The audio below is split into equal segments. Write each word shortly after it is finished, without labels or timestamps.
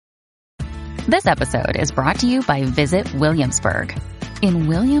This episode is brought to you by Visit Williamsburg. In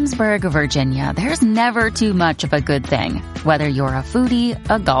Williamsburg, Virginia, there's never too much of a good thing. Whether you're a foodie,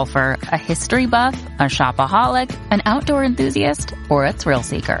 a golfer, a history buff, a shopaholic, an outdoor enthusiast, or a thrill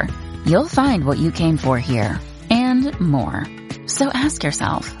seeker, you'll find what you came for here and more. So ask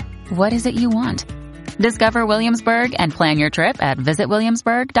yourself, what is it you want? Discover Williamsburg and plan your trip at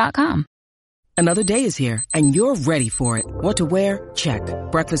visitwilliamsburg.com. Another day is here, and you're ready for it. What to wear? Check.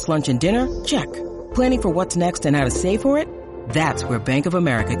 Breakfast, lunch, and dinner? Check. Planning for what's next and how to save for it? That's where Bank of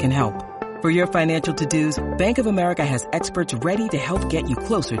America can help. For your financial to-dos, Bank of America has experts ready to help get you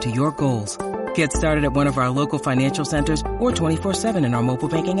closer to your goals. Get started at one of our local financial centers or 24/7 in our mobile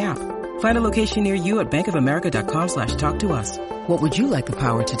banking app. Find a location near you at bankofamerica.com/talktous. What would you like the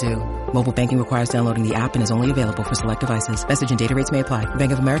power to do? Mobile banking requires downloading the app and is only available for select devices. Message and data rates may apply.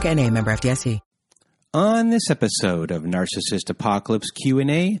 Bank of America N.A., member FDIC. On this episode of Narcissist Apocalypse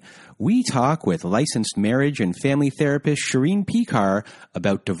Q&A, we talk with licensed marriage and family therapist Shireen Pekar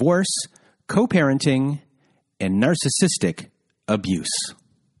about divorce, co-parenting, and narcissistic abuse.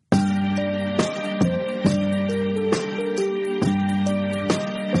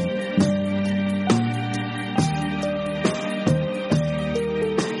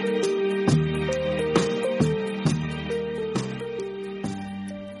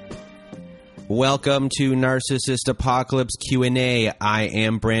 Welcome to Narcissist Apocalypse Q&A. I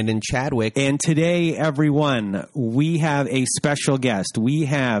am Brandon Chadwick. And today, everyone, we have a special guest. We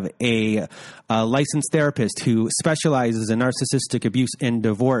have a licensed therapist who specializes in narcissistic abuse and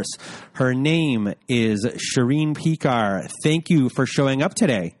divorce. Her name is Shireen Pekar. Thank you for showing up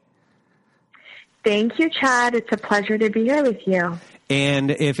today. Thank you, Chad. It's a pleasure to be here with you. And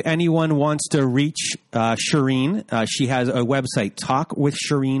if anyone wants to reach Shireen, she has a website,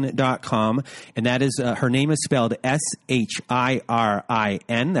 talkwithshireen.com, and that is, her name is spelled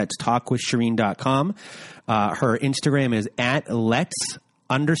Shirin. That's talkwithshireen.com. Her Instagram is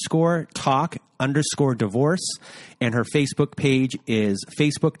 @lets_talk_divorce, and her Facebook page is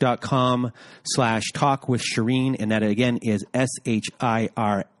facebook.com/talkwithshireen, and that again is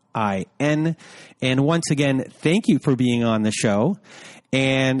Shirin. And once again, thank you for being on the show.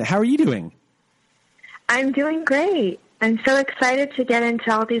 And how are you doing? I'm doing great. I'm so excited to get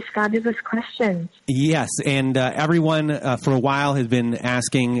into all these fabulous questions. Yes, and everyone for a while has been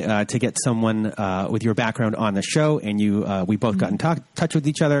asking to get someone with your background on the show, and we both got in touch with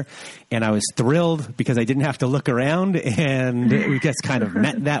each other, and I was thrilled because I didn't have to look around, and we just kind of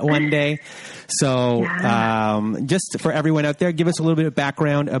met that one day. So just for everyone out there, give us a little bit of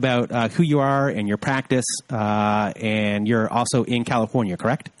background about who you are and your practice, and you're also in California,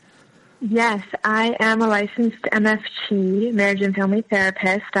 correct? Yes, I am a licensed MFT, marriage and family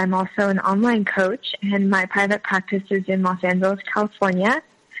therapist. I'm also an online coach, and my private practice is in Los Angeles, California.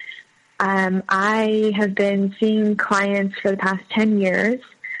 I have been seeing clients for the past 10 years,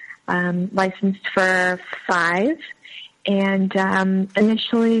 licensed for 5. And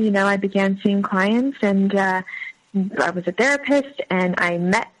initially, I began seeing clients, and I was a therapist, and I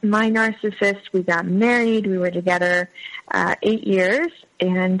met my narcissist. We got married. We were together 8 years,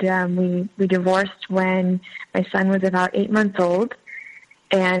 and we divorced when my son was about 8 months old.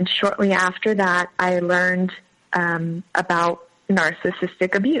 And shortly after that, I learned about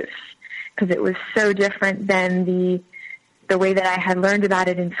narcissistic abuse, because it was so different than the way that I had learned about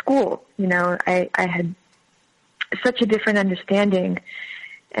it in school. I had such a different understanding.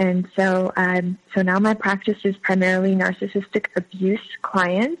 And so now my practice is primarily narcissistic abuse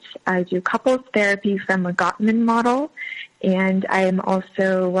clients. I do couples therapy from a Gottman model, and I am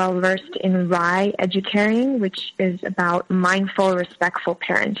also well-versed in RIE educaring, which is about mindful, respectful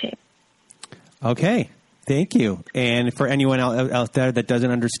parenting. Okay. Thank you. And for anyone out there that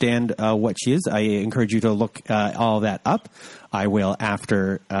doesn't understand what she is, I encourage you to look all that up. I will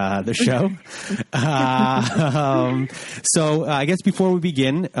after the show. So I guess before we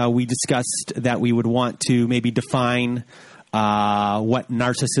begin, we discussed that we would want to maybe define what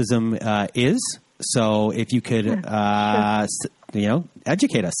narcissism is. So if you could,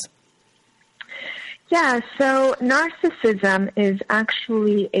 educate us. Yeah, so narcissism is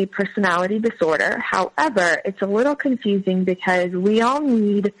actually a personality disorder. However, it's a little confusing because we all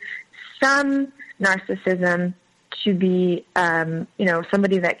need some narcissism to be,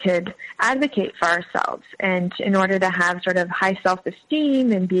 somebody that could advocate for ourselves. And in order to have sort of high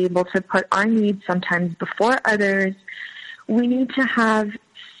self-esteem and be able to put our needs sometimes before others, we need to have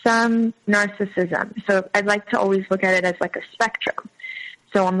some narcissism. So I'd like to always look at it as like a spectrum.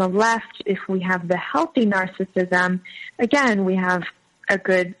 So on the left, if we have the healthy narcissism, again, we have a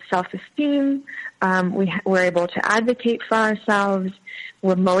good self-esteem. We're able to advocate for ourselves.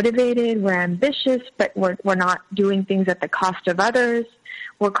 We're motivated. We're ambitious, but we're not doing things at the cost of others.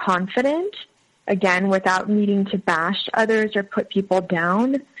 We're confident, again, without needing to bash others or put people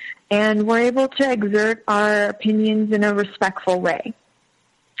down. And we're able to exert our opinions in a respectful way.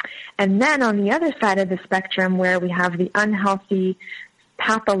 And then on the other side of the spectrum, where we have the unhealthy,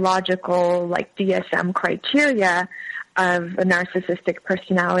 pathological, like DSM criteria of a narcissistic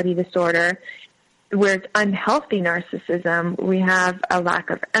personality disorder, where it's unhealthy narcissism, we have a lack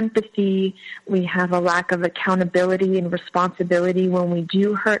of empathy, we have a lack of accountability and responsibility when we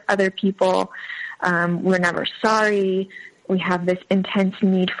do hurt other people. We're never sorry. We have this intense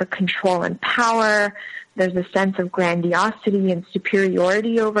need for control and power. There's a sense of grandiosity and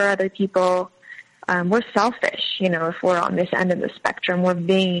superiority over other people. We're selfish, if we're on this end of the spectrum. We're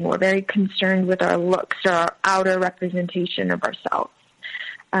vain. We're very concerned with our looks or our outer representation of ourselves.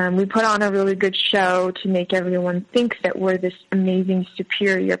 We put on a really good show to make everyone think that we're this amazing,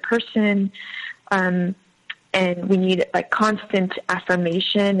 superior person. And we need constant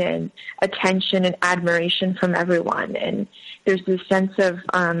affirmation and attention and admiration from everyone. And there's this sense of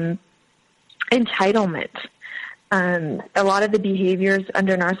entitlement. A lot of the behaviors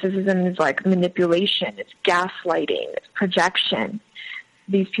under narcissism is like manipulation, it's gaslighting, it's projection.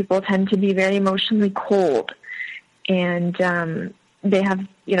 These people tend to be very emotionally cold, and they have,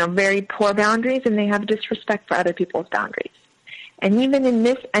 very poor boundaries, and they have disrespect for other people's boundaries. And even in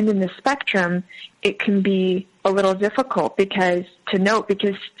this end in the spectrum, it can be a little difficult because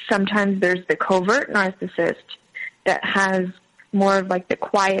sometimes there's the covert narcissist that has more of the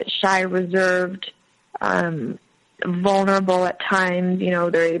quiet, shy, reserved, vulnerable at times.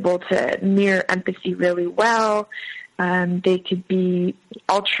 They're able to mirror empathy really well. They could be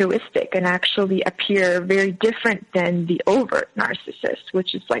altruistic and actually appear very different than the overt narcissist,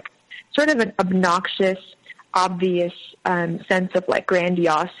 which is sort of an obnoxious, obvious sense of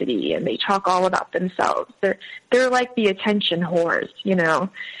grandiosity, and they talk all about themselves. They're like the attention whores,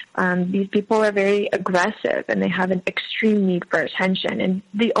 These people are very aggressive, and they have an extreme need for attention. And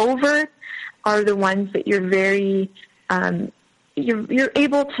the overt are the ones that you're very you're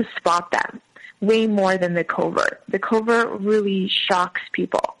able to spot them way more than the covert. The covert really shocks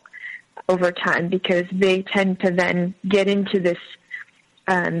people over time because they tend to then get into this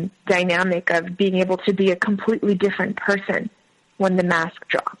dynamic of being able to be a completely different person when the mask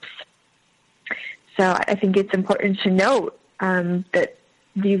drops. So I think it's important to note that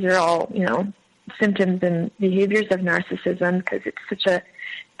these are all, symptoms and behaviors of narcissism, because it's such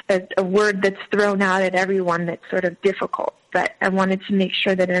a word that's thrown out at everyone that's sort of difficult. But I wanted to make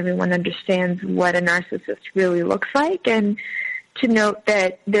sure that everyone understands what a narcissist really looks like, and to note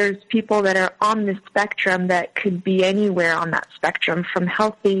that there's people that are on the spectrum that could be anywhere on that spectrum, from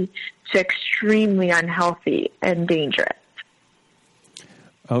healthy to extremely unhealthy and dangerous.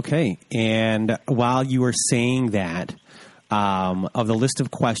 Okay. And while you were saying that, of the list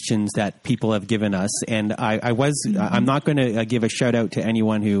of questions that people have given us, and I'm not going to give a shout out to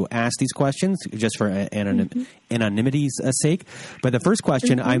anyone who asked these questions just for anonymity's sake. But the first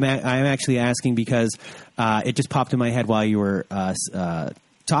question I'm actually asking because it just popped in my head while you were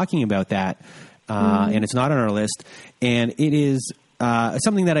talking about that, and it's not on our list, and it is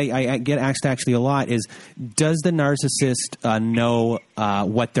something that I get asked actually a lot is, does the narcissist know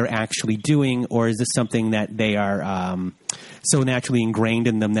what they're actually doing, or is this something that they are so naturally ingrained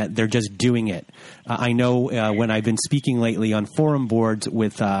in them that they're just doing it? I know when I've been speaking lately on forum boards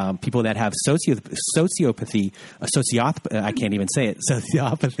with people that have sociopathy, I can't even say it,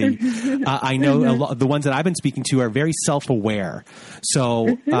 sociopathy. I know the ones that I've been speaking to are very self-aware.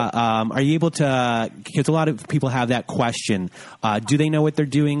 So are you able to, because a lot of people have that question, do they know what they're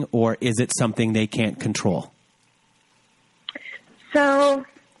doing, or is it something they can't control? So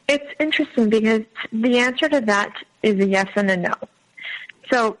it's interesting because the answer to that is a yes and a no.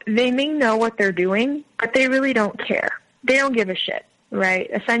 So they may know what they're doing, but they really don't care. They don't give a shit, right?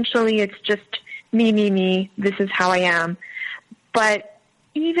 Essentially, it's just me, this is how I am. But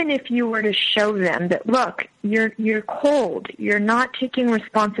even if you were to show them that, look, you're cold, you're not taking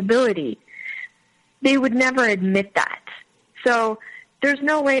responsibility, they would never admit that. So there's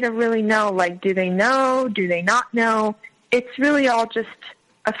no way to really know, do they know? Do they not know? It's really all just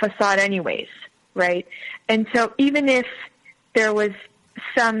a facade anyways, right? And so even if there was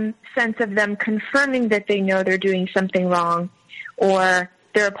some sense of them confirming that they know they're doing something wrong, or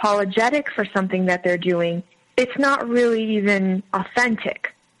they're apologetic for something that they're doing, it's not really even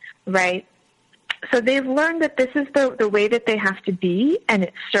authentic, right? So they've learned that this is the way that they have to be, and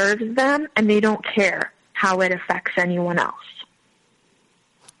it serves them, and they don't care how it affects anyone else.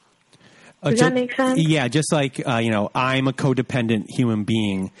 Does that make sense? Yeah, just like, I'm a codependent human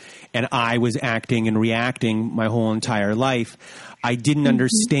being, and I was acting and reacting my whole entire life. I didn't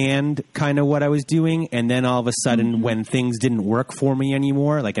understand kind of what I was doing, and then all of a sudden when things didn't work for me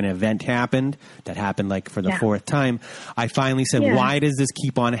anymore, like an event happened, that happened like for the fourth time, I finally said, why does this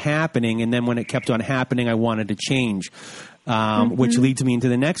keep on happening? And then when it kept on happening, I wanted to change. Which leads me into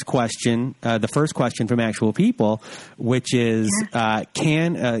the next question, the first question from actual people, which is,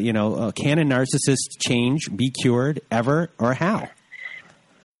 can a narcissist change, be cured ever, or how?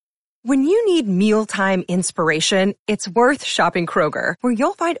 When you need mealtime inspiration, it's worth shopping Kroger, where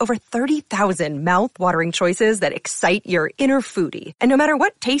you'll find over 30,000 mouth-watering choices that excite your inner foodie. And no matter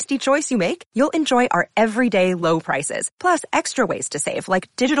what tasty choice you make, you'll enjoy our everyday low prices, plus extra ways to save,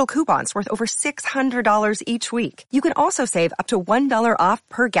 like digital coupons worth over $600 each week. You can also save up to $1 off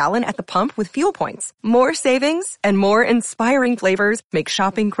per gallon at the pump with fuel points. More savings and more inspiring flavors make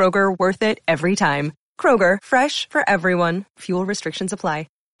shopping Kroger worth it every time. Kroger, fresh for everyone. Fuel restrictions apply.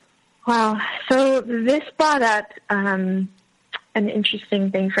 Wow. So this brought up an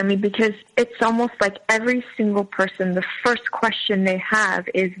interesting thing for me, because it's almost like every single person, the first question they have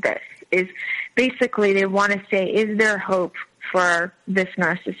is basically they want to say, is there hope for this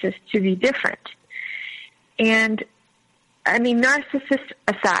narcissist to be different? And I mean, narcissists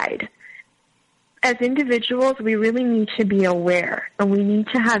aside, as individuals, we really need to be aware, and we need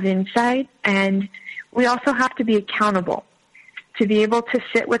to have insight, and we also have to be accountable, to be able to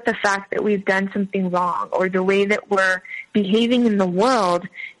sit with the fact that we've done something wrong, or the way that we're behaving in the world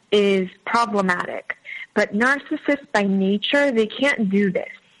is problematic. But narcissists by nature, they can't do this.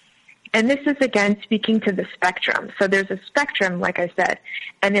 And this is, again, speaking to the spectrum. So there's a spectrum, like I said,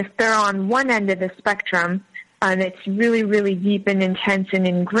 and if they're on one end of the spectrum, and it's really, really deep and intense and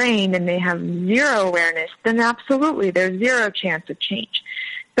ingrained, and they have zero awareness, then absolutely, there's zero chance of change.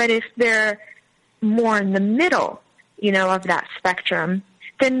 But if they're more in the middle, of that spectrum,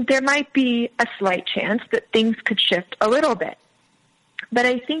 then there might be a slight chance that things could shift a little bit. But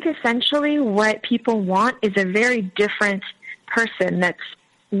I think essentially what people want is a very different person that's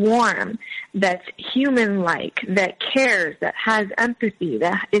warm, that's human-like, that cares, that has empathy,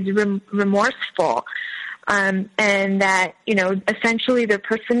 that is remorseful, and that, essentially their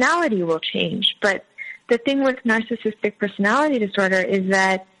personality will change. But the thing with narcissistic personality disorder is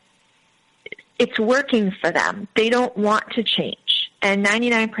that it's working for them. They don't want to change. And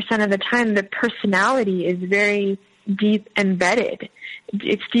 99% of the time, the personality is very deep embedded.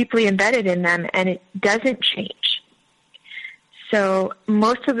 It's deeply embedded in them, and it doesn't change. So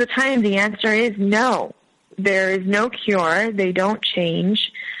most of the time, the answer is no. There is no cure. They don't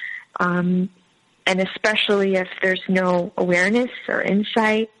change. And especially if there's no awareness or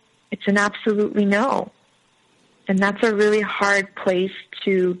insight, it's an absolutely no. And that's a really hard place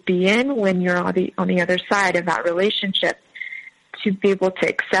to be in when you're on the other side of that relationship, to be able to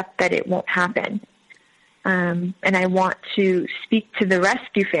accept that it won't happen. And I want to speak to the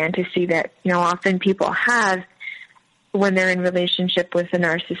rescue fantasy that, often people have when they're in relationship with a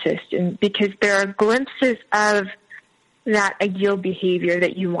narcissist, and because there are glimpses of that ideal behavior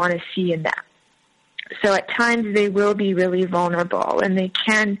that you want to see in them. So at times they will be really vulnerable, and it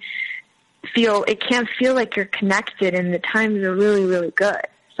can feel like you're connected, and the times are really, really good.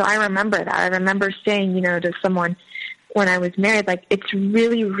 So I remember that. I remember saying, to someone when I was married, like, it's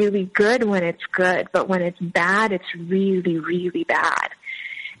really, really good when it's good, but when it's bad, it's really, really bad.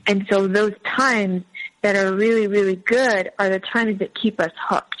 And so those times that are really, really good are the times that keep us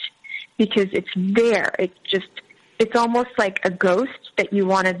hooked, because it's there. It's almost like a ghost that you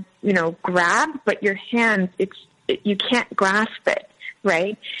want to, grab, but your hands, you can't grasp it,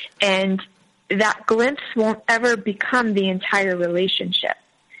 right? And that glimpse won't ever become the entire relationship.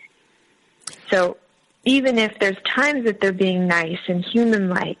 So even if there's times that they're being nice and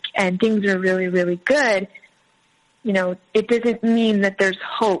human-like and things are really, really good, it doesn't mean that there's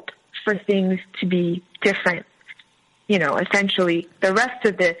hope for things to be different. Essentially the rest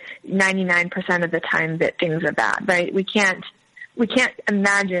of the 99% of the time that things are bad, right? We can't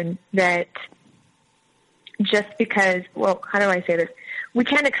imagine that just because, how do I say this? We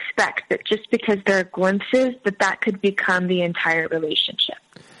can't expect that just because there are glimpses that could become the entire relationship.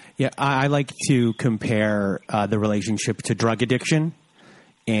 Yeah, I like to compare the relationship to drug addiction.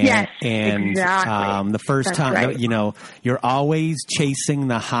 Exactly. The first That's time, right. You're always chasing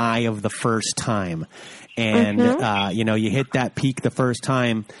the high of the first time. And, you hit that peak the first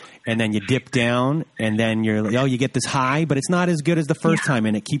time, and then you dip down, and then you get this high, but it's not as good as the first time,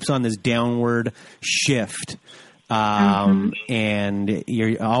 and it keeps on this downward shift. And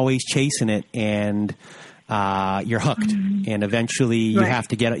you're always chasing it. And you're hooked, and eventually you have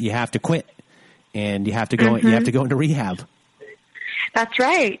to quit, and you have to go into rehab. That's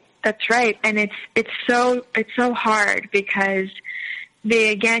right. And it's so hard because they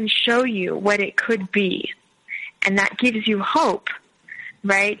again show you what it could be, and that gives you hope,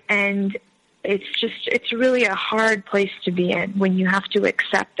 right? And it's really a hard place to be in when you have to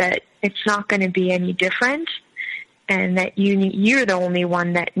accept that it's not going to be any different, and that you're the only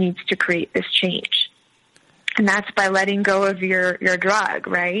one that needs to create this change. And that's by letting go of your drug,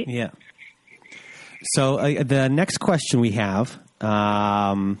 right? Yeah. So the next question we have,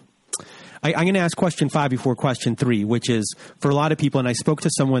 I'm going to ask question 5 before question 3, which is for a lot of people, and I spoke to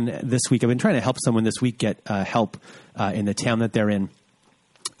someone this week. I've been trying to help someone this week get help in the town that they're in.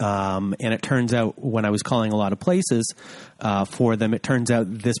 And it turns out when I was calling a lot of places for them, it turns out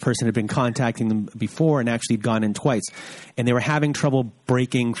this person had been contacting them before and actually had gone in twice. And they were having trouble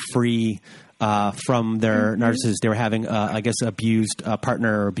breaking free from their narcissist. They were having, abused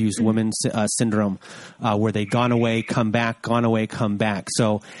partner or abused woman syndrome, where they'd gone away, come back, gone away, come back.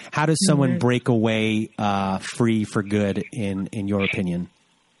 So how does someone break away free for good, in your opinion?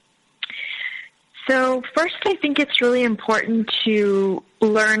 So first, I think it's really important to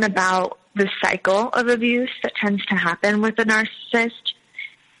learn about the cycle of abuse that tends to happen with a narcissist.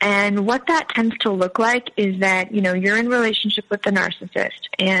 And what that tends to look like is that, you're in relationship with the narcissist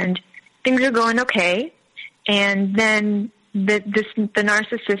and things are going okay. And then the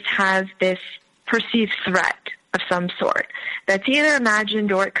narcissist has this perceived threat of some sort that's either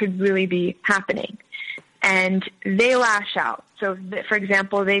imagined or it could really be happening. And they lash out. So, for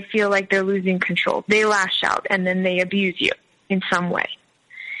example, they feel like they're losing control. They lash out, and then they abuse you in some way.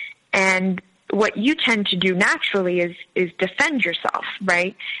 And what you tend to do naturally is defend yourself,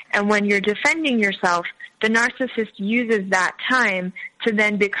 right? And when you're defending yourself, the narcissist uses that time to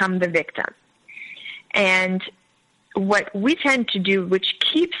then become the victim. And what we tend to do, which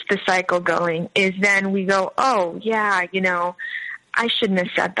keeps the cycle going, is then we go, oh, yeah, I shouldn't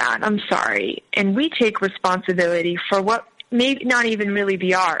have said that. I'm sorry. And we take responsibility for what may not even really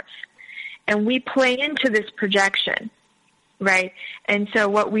be ours. And we play into this projection, right? And so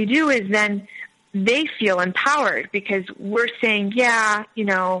what we do is then they feel empowered because we're saying, yeah,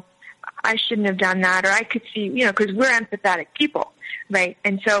 I shouldn't have done that, or I could see, because we're empathetic people, right?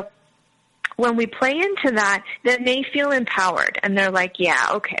 And so when we play into that, then they feel empowered and they're like, yeah,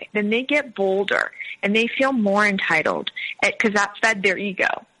 okay. Then they get bolder and they feel more entitled because that fed their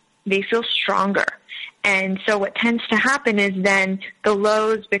ego. They feel stronger. And so what tends to happen is then the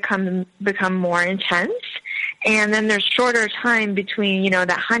lows become more intense, and then there's shorter time between,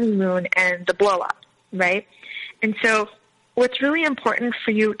 that honeymoon and the blow up, right? And so what's really important for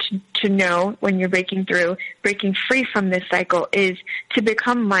you to know when you're breaking free from this cycle is to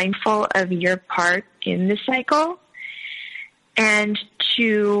become mindful of your part in the cycle and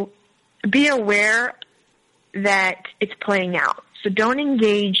to be aware that it's playing out. So don't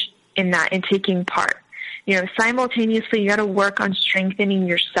engage in that and taking part. Simultaneously, you got to work on strengthening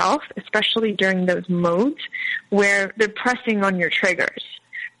yourself, especially during those modes where they're pressing on your triggers,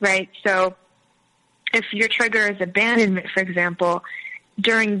 right? So if your trigger is abandonment, for example,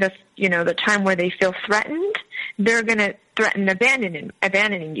 during the time where they feel threatened, they're going to threaten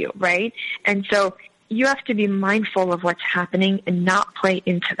abandoning you, right? And so you have to be mindful of what's happening and not play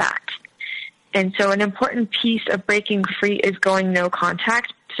into that. And so an important piece of breaking free is going no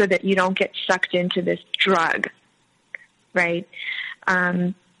contact so that you don't get sucked into this drug, right?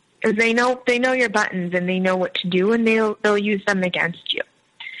 They know your buttons and they know what to do, and they'll use them against you.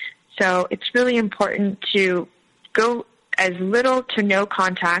 So it's really important to go as little to no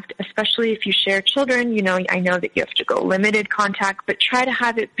contact, especially if you share children. I know that you have to go limited contact, but try to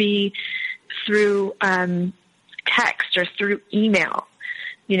have it be through text or through email.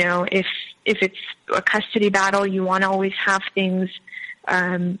 If it's a custody battle, you want to always have things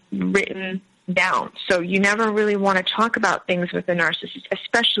written down. So you never really want to talk about things with a narcissist,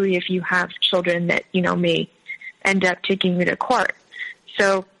 especially if you have children that, may end up taking you to court.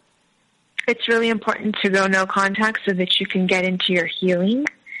 So it's really important to go no contact so that you can get into your healing,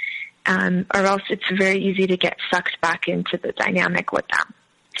 or else it's very easy to get sucked back into the dynamic with them,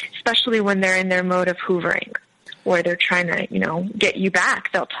 especially when they're in their mode of hoovering, where they're trying to, get you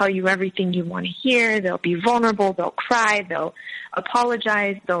back. They'll tell you everything you want to hear. They'll be vulnerable. They'll cry. They'll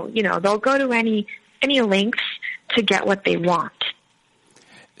apologize. They'll go to any lengths to get what they want.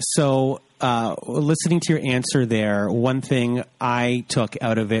 So, listening to your answer there, one thing I took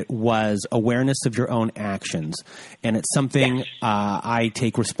out of it was awareness of your own actions. And it's something I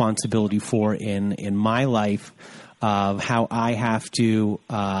take responsibility for in my life. of how I have to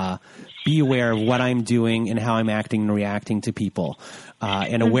be aware of what I'm doing and how I'm acting and reacting to people.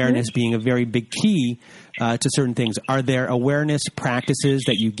 And awareness being a very big key to certain things. Are there awareness practices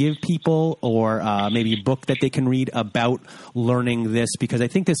that you give people, or maybe a book that they can read about learning this? Because I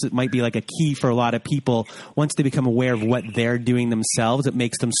think this might be like a key for a lot of people. Once they become aware of what they're doing themselves, it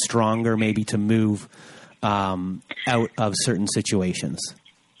makes them stronger maybe to move out of certain situations.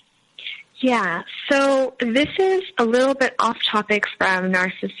 Yeah, so this is a little bit off topic from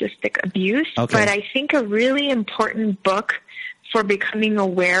narcissistic abuse, but I think a really important book for becoming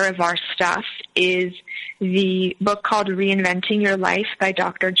aware of our stuff is the book called Reinventing Your Life by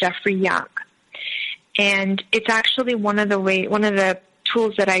Dr. Jeffrey Young. And it's actually one of the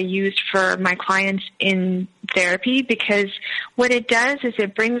tools that I use for my clients in therapy, because what it does is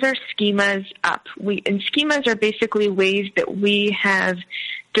it brings our schemas up. And schemas are basically ways that we have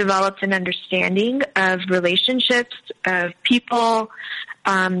developed an understanding of relationships, of people,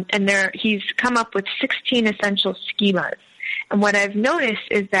 and he's come up with 16 essential schemas. And what I've noticed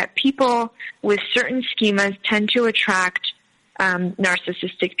is that people with certain schemas tend to attract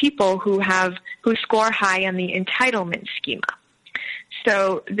narcissistic people who score high on the entitlement schema.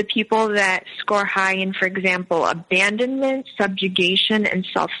 So the people that score high in, for example, abandonment, subjugation, and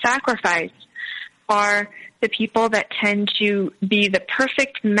self-sacrifice are the people that tend to be the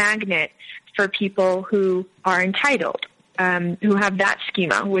perfect magnet for people who are entitled, who have that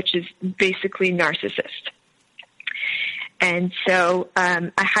schema, which is basically narcissist. And so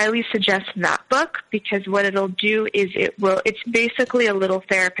I highly suggest that book, because what it'll do is it's basically a little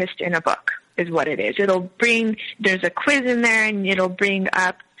therapist in a book is what it is. There's a quiz in there, and it'll bring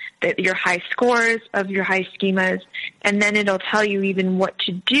up your high scores of your high schemas, and then it'll tell you even what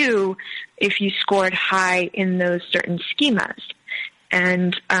to do if you scored high in those certain schemas.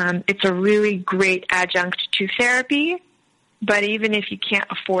 And it's a really great adjunct to therapy. But even if you can't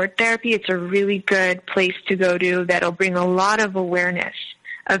afford therapy, it's a really good place to go to that'll bring a lot of awareness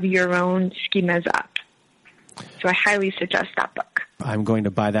of your own schemas up. So I highly suggest that book. I'm going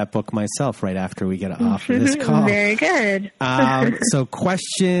to buy that book myself right after we get off of this call. Very good. So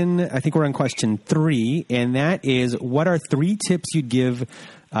I think we're on question 3, and that is, what are 3 tips you'd give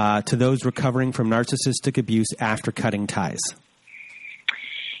to those recovering from narcissistic abuse after cutting ties?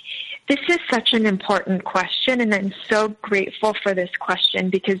 This is such an important question, and I'm so grateful for this question,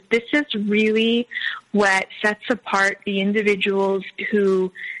 because this is really what sets apart the individuals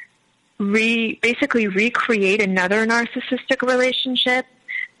who basically recreate another narcissistic relationship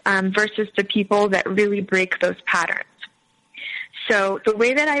versus the people that really break those patterns. So the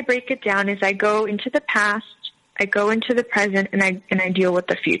way that I break it down is I go into the past, I go into the present, and I deal with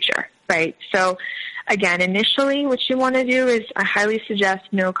the future, right? So again, initially, what you want to do is I highly suggest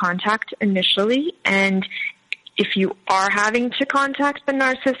no contact initially. And if you are having to contact the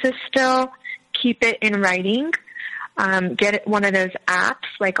narcissist still, keep it in writing. Get one of those apps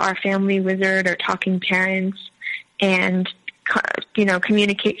like Our Family Wizard or Talking Parents, and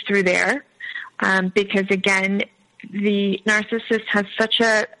communicate through there. Because again, the narcissist has such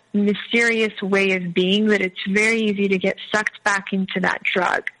a mysterious way of being that it's very easy to get sucked back into that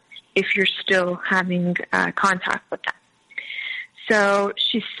drug if you're still having contact with them. So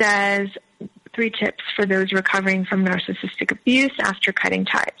she says 3 tips for those recovering from narcissistic abuse after cutting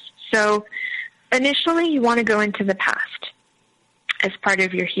ties. So initially, you want to go into the past as part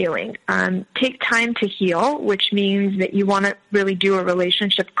of your healing. Take time to heal, which means that you want to really do a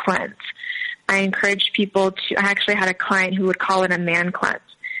relationship cleanse. I encourage people to, I actually had a client who would call it a man cleanse.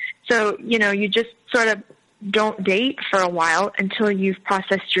 So, you just sort of don't date for a while until you've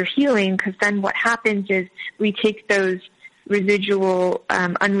processed your healing, because then what happens is we take those residual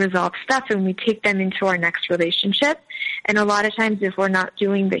unresolved stuff and we take them into our next relationship. And a lot of times if we're not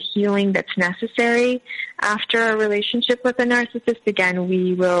doing the healing that's necessary after a relationship with a narcissist, again,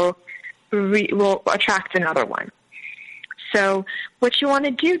 we will attract another one. So what you want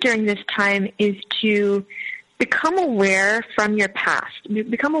to do during this time is to become aware from your past,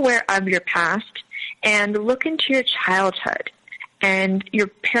 become aware of your past, and look into your childhood and your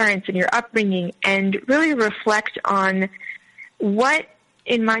parents and your upbringing, and really reflect on what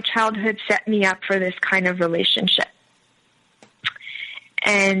in my childhood set me up for this kind of relationship.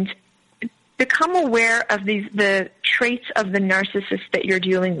 And become aware of the traits of the narcissist that you're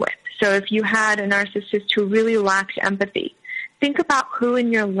dealing with. So if you had a narcissist who really lacked empathy, think about who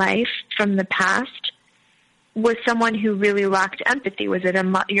in your life from the past was someone who really lacked empathy. Was it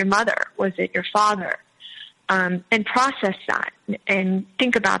your mother? Was it your father? And process that and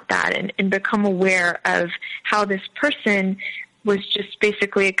think about that and become aware of how this person was just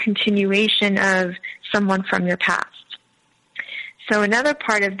basically a continuation of someone from your past. So another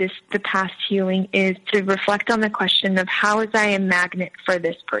part of the past healing is to reflect on the question of how was I a magnet for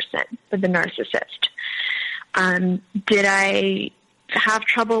this person, for the narcissist? Did I have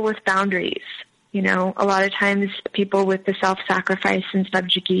trouble with boundaries? You know, a lot of times people with the self-sacrifice and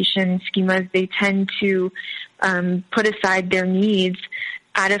subjugation schemas, they tend to put aside their needs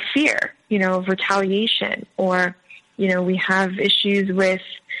out of fear, you know, of retaliation, or, you know, we have issues with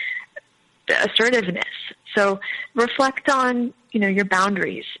assertiveness. So reflect on, you know, your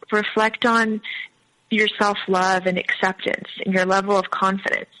boundaries. Reflect on your self-love and acceptance and your level of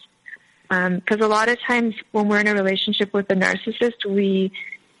confidence. Because a lot of times when we're in a relationship with a narcissist, we,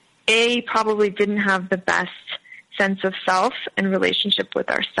 probably didn't have the best sense of self and relationship with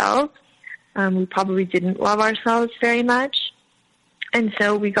ourselves. We probably didn't love ourselves very much. And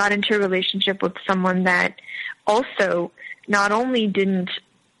so we got into a relationship with someone that also not only didn't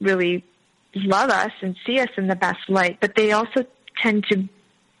really love us and see us in the best light, but they also tend to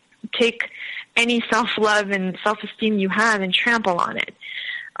take any self-love and self-esteem you have and trample on it,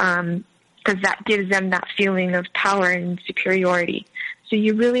 because that gives them that feeling of power and superiority. So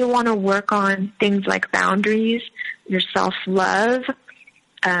you really want to work on things like boundaries, your self-love,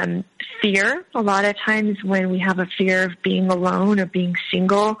 fear. A lot of times when we have a fear of being alone or being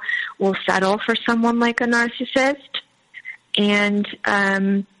single, we'll settle for someone like a narcissist. And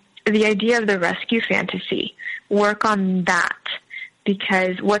the idea of the rescue fantasy, work on that,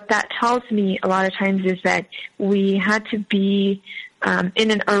 because what that tells me a lot of times is that we had to be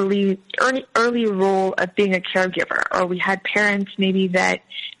in an early role of being a caregiver, or we had parents maybe that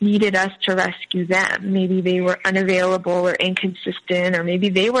needed us to rescue them. Maybe they were unavailable or inconsistent, or maybe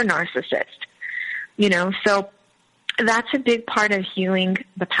they were narcissists, you know. So that's a big part of healing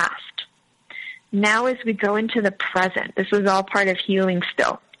the past. Now as we go into the present, this is all part of healing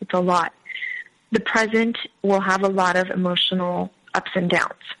still. It's a lot. The present will have a lot of emotional ups and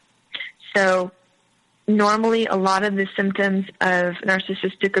downs. So normally a lot of the symptoms of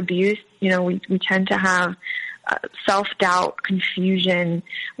narcissistic abuse, you know, we tend to have self-doubt, confusion.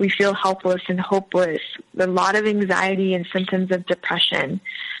 We feel helpless and hopeless. A lot of anxiety and symptoms of depression,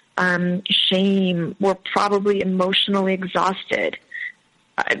 shame. We're probably emotionally exhausted,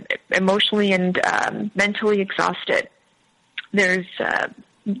 emotionally and mentally exhausted. There's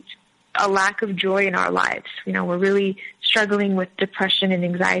a lack of joy in our lives. You know, we're really struggling with depression and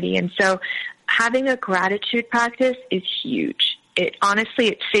anxiety. And so having a gratitude practice is huge. It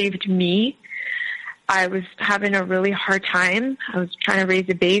saved me. I was having a really hard time. I was trying to raise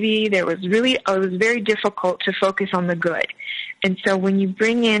a baby. It was very difficult to focus on the good. And so when you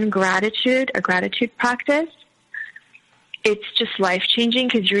bring in gratitude, a gratitude practice, it's just life-changing,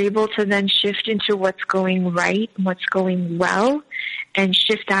 because you're able to then shift into what's going right, what's going well, and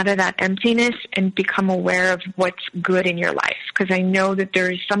shift out of that emptiness and become aware of what's good in your life. Because I know that there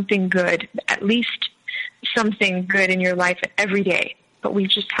is something good, at least something good in your life every day, but we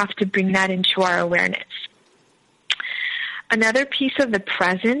just have to bring that into our awareness. Another piece of the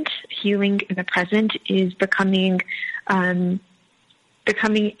present, healing in the present, is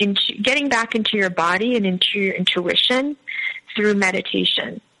getting back into your body and into your intuition through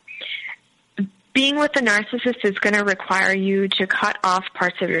meditation. Being with a narcissist is going to require you to cut off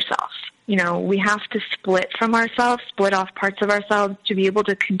parts of yourself. You know, we have to split from ourselves, split off parts of ourselves to be able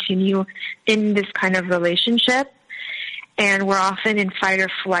to continue in this kind of relationship. And we're often in fight or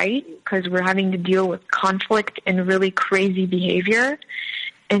flight because we're having to deal with conflict and really crazy behavior.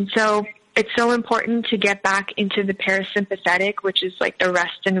 And so it's so important to get back into the parasympathetic, which is like the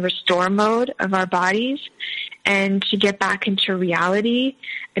rest and restore mode of our bodies, and to get back into reality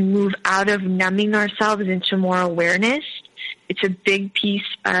and move out of numbing ourselves into more awareness. It's a big piece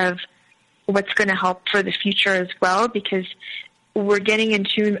of what's going to help for the future as well, because we're getting in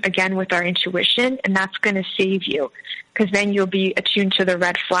tune again with our intuition, and that's going to save you, because then you'll be attuned to the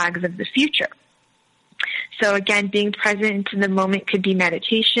red flags of the future. So again, being present in the moment could be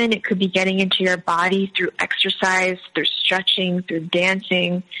meditation. It could be getting into your body through exercise, through stretching, through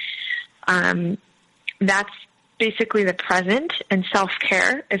dancing. That's basically the present, and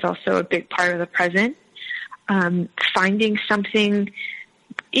self-care is also a big part of the present. Finding something,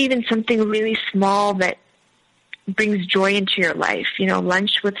 even something really small that brings joy into your life. You know,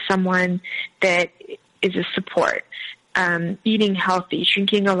 lunch with someone that is a support. Eating healthy,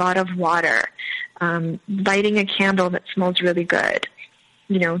 drinking a lot of water. Lighting a candle that smells really good.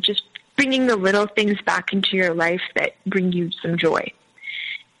 You know, just bringing the little things back into your life that bring you some joy.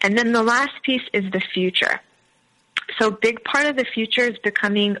 And then the last piece is the future. So a big part of the future is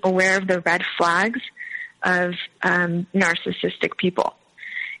becoming aware of the red flags of narcissistic people.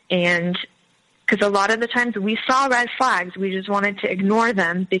 And because a lot of the times we saw red flags, we just wanted to ignore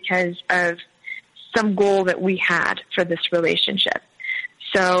them because of some goal that we had for this relationship.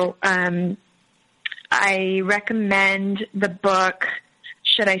 So I recommend the book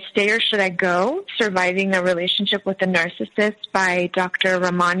Should I Stay or Should I Go? Surviving a Relationship with a Narcissist by Dr.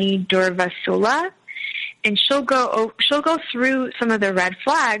 Ramani Durvasula. And she'll go through some of the red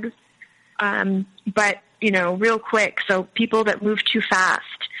flags, but, real quick. So people that move too fast.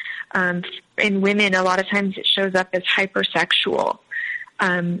 In women, a lot of times it shows up as hypersexual.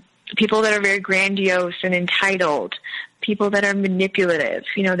 People that are very grandiose and entitled. People that are manipulative,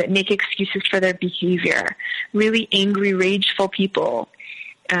 that make excuses for their behavior. Really angry, rageful people.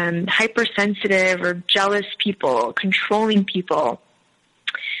 Hypersensitive or jealous people. Controlling people.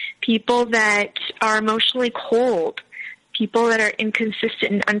 People that are emotionally cold. People that are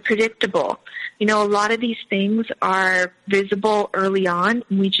inconsistent and unpredictable. A lot of these things are visible early on.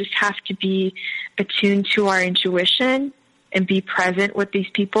 We just have to be attuned to our intuition and be present with these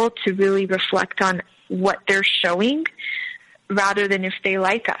people to really reflect on what they're showing rather than if they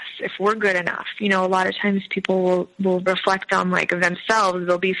like us, if we're good enough. A lot of times people will reflect on themselves.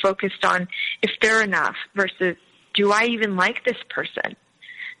 They'll be focused on if they're enough versus do I even like this person?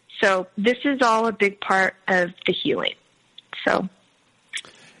 So this is all a big part of the healing. So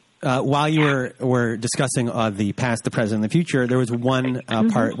while you were discussing the past, the present, and the future, there was one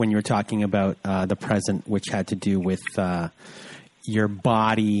part when you were talking about the present, which had to do with your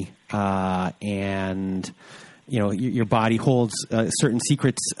body and your body holds certain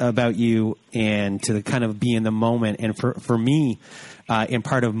secrets about you, and to kind of be in the moment. And for me, in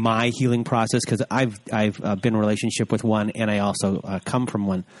part of my healing process, because I've been in a relationship with one, and I also come from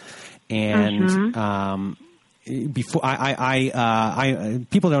one, and before I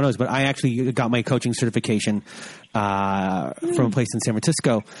people don't know this, but I actually got my coaching certification from a place in San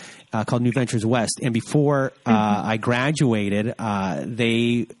Francisco called New Ventures West, and before I graduated,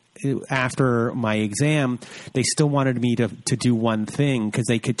 after my exam, they still wanted me to do one thing because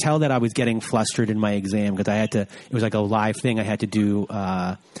they could tell that I was getting flustered in my exam because I had to. It was like a live thing. I had to do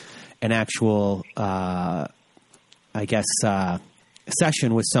an actual,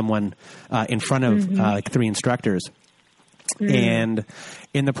 session with someone in front of 3 instructors. And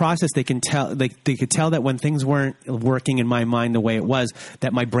in the process, they could tell that when things weren't working in my mind the way it was,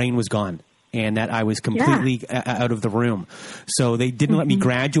 that my brain was gone. And that I was completely out of the room. So they didn't let me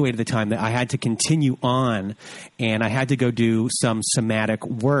graduate at the time. That I had to continue on, and I had to go do some somatic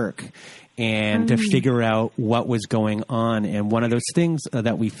work and to figure out what was going on. And one of those things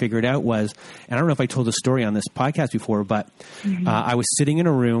that we figured out was, and I don't know if I told the story on this podcast before, but I was sitting in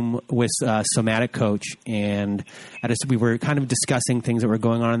a room with a somatic coach, and we were kind of discussing things that were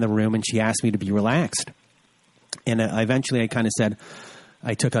going on in the room, and she asked me to be relaxed. And eventually I kind of said,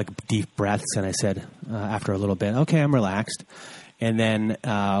 I took deep breaths, and I said, after a little bit, okay, I'm relaxed. And then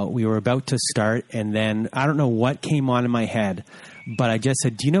we were about to start, and then I don't know what came on in my head, but I just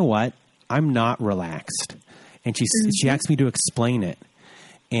said, do you know what? I'm not relaxed. And she asked me to explain it.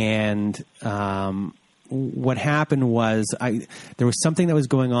 And what happened was there was something that was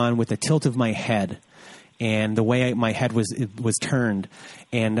going on with the tilt of my head and the way my head was turned.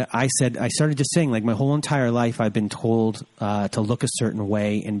 And I started just saying, my whole entire life I've been told to look a certain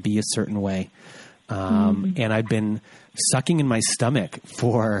way and be a certain way. And I've been sucking in my stomach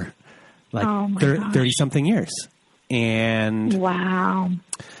for 30-something years. And wow.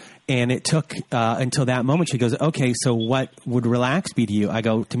 And it took until that moment. She goes, okay, so what would relaxed be to you? I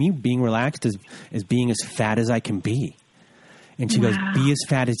go, to me, being relaxed is being as fat as I can be. And she goes, be as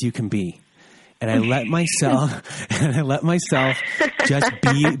fat as you can be. And I let myself, just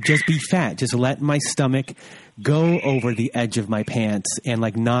be fat. Just let my stomach go over the edge of my pants and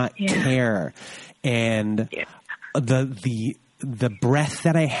not care. And the breath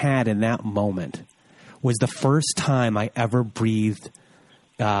that I had in that moment was the first time I ever breathed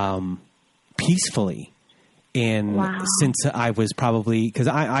peacefully since I was probably, because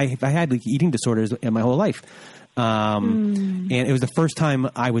I had eating disorders in my whole life. And it was the first time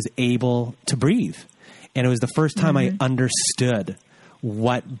I was able to breathe. And it was the first time I understood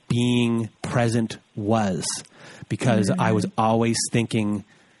what being present was, because I was always thinking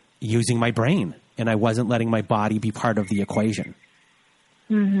using my brain, and I wasn't letting my body be part of the equation.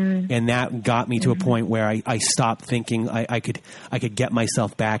 And that got me to a point where I stopped thinking I could get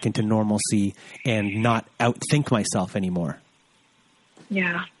myself back into normalcy and not outthink myself anymore.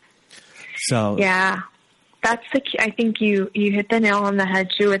 Yeah. So yeah. That's the key. I think you hit the nail on the head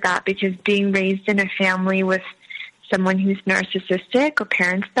too with that, because being raised in a family with someone who's narcissistic or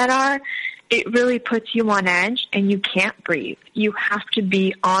parents that are, it really puts you on edge and you can't breathe. You have to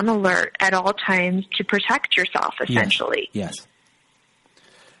be on alert at all times to protect yourself, essentially. Yes.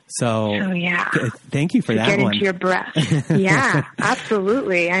 So yeah. Thank you for that get one. Get into your breath. Yeah,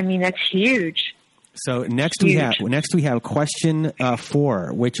 absolutely. I mean, that's huge. So next we have question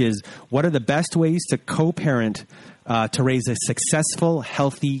 4, which is, what are the best ways to co-parent to raise a successful,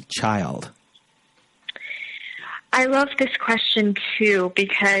 healthy child? I love this question too,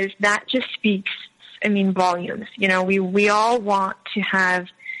 because that just speaks, volumes. We all want to have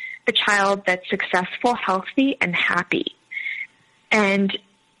a child that's successful, healthy, and happy. And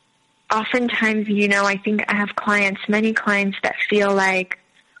oftentimes, I think I have many clients that feel like,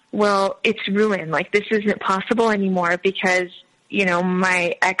 well, it's ruined. Like, this isn't possible anymore because,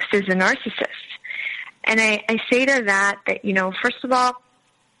 my ex is a narcissist. And I say to that, first of all,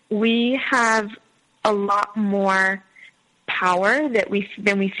 we have a lot more power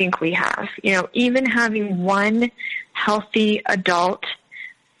than we think we have. Even having one healthy adult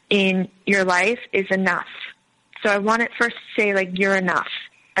in your life is enough. So I want to first say, you're enough.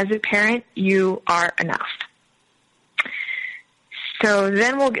 As a parent, you are enough. So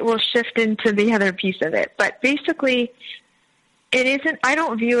then we'll shift into the other piece of it. But basically, I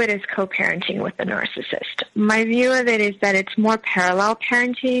don't view it as co-parenting with the narcissist. My view of it is that it's more parallel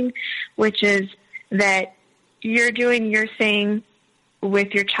parenting, which is that you're doing your thing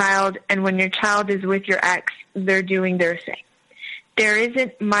with your child, and when your child is with your ex, they're doing their thing. There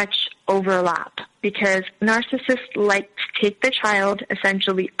isn't much overlap because narcissists like to take the child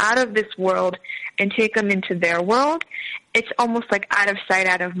essentially out of this world and take them into their world. It's almost like out of sight,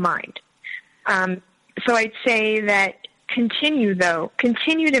 out of mind. So I'd say that continue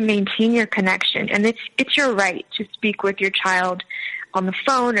to maintain your connection, and it's your right to speak with your child on the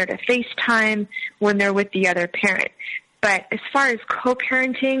phone or to FaceTime when they're with the other parent. But as far as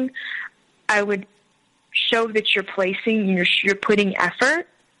co-parenting, I would show that you're putting effort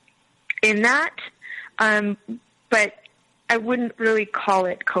in that. But I wouldn't really call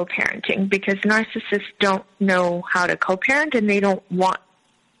it co-parenting because narcissists don't know how to co-parent and they don't want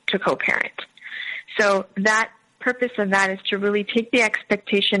to co-parent. So that purpose of that is to really take the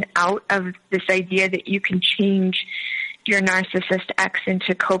expectation out of this idea that you can change your narcissist ex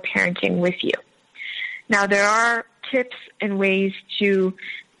into co-parenting with you. Now, there are tips and ways to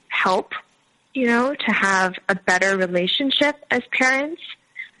help, to have a better relationship as parents,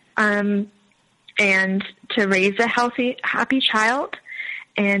 and to raise a healthy, happy child.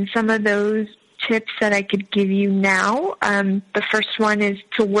 And some of those tips that I could give you now, the first one is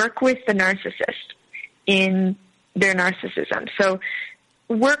to work with the narcissist in their narcissism. So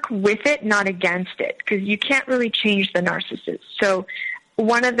work with it, not against it, because you can't really change the narcissist. So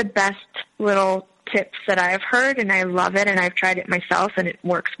one of the best little tips that I've heard, and I love it, and I've tried it myself, and it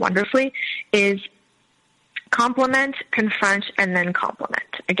works wonderfully, is compliment, confront, and then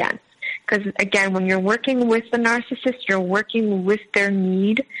compliment again. Because, again, when you're working with the narcissist, you're working with their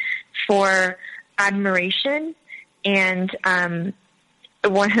need for admiration, and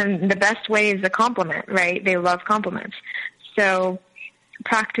the best way is a compliment, right? They love compliments. So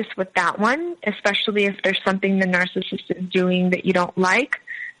practice with that one, especially if there's something the narcissist is doing that you don't like.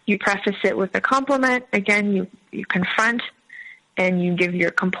 You preface it with a compliment. Again, you confront and you give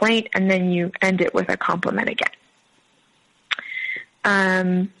your complaint, and then you end it with a compliment again.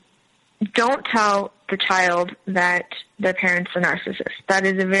 Don't tell the child that their parent's a narcissist. That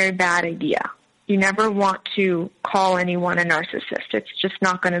is a very bad idea. You never want to call anyone a narcissist. It's just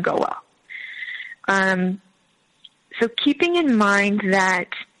not going to go well. So keeping in mind that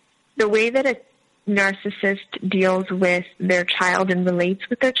the way that a narcissist deals with their child and relates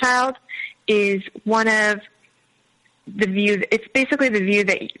with their child is one of the view, it's basically the view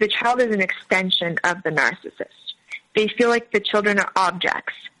that the child is an extension of the narcissist. They feel like the children are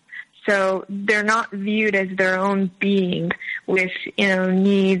objects. So they're not viewed as their own being with,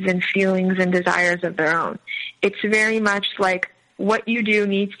 needs and feelings and desires of their own. It's very much like what you do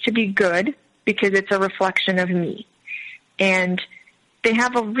needs to be good because it's a reflection of me. And they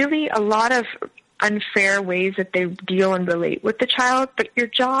have a lot of unfair ways that they deal and relate with the child, but your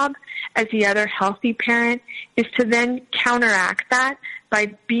job as the other healthy parent is to then counteract that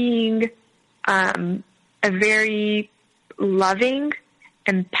by being a very loving,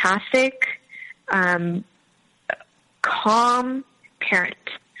 empathic, calm parent.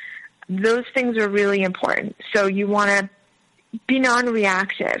 Those things are really important. So you want to be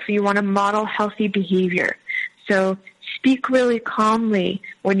non-reactive. You want to model healthy behavior. So speak really calmly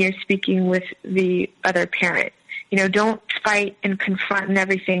when you're speaking with the other parent. Don't fight and confront and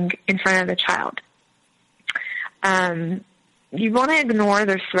everything in front of the child. you want to ignore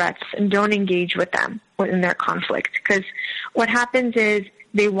their threats and don't engage with them in their conflict, because what happens is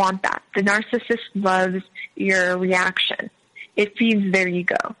they want that. The narcissist loves your reaction. It feeds their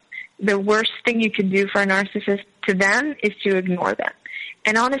ego. The worst thing you can do for a narcissist to them is to ignore them.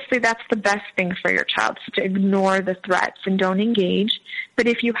 And honestly, that's the best thing for your child, is to ignore the threats and don't engage. But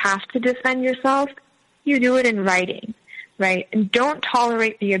if you have to defend yourself, you do it in writing, right? And don't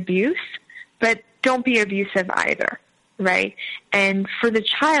tolerate the abuse, but don't be abusive either, right? And for the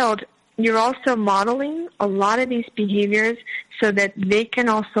child, you're also modeling a lot of these behaviors so that they can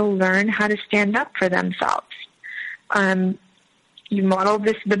also learn how to stand up for themselves. You model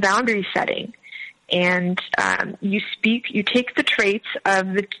the boundary setting, and you take the traits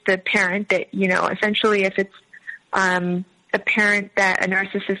of the parent that, essentially if it's a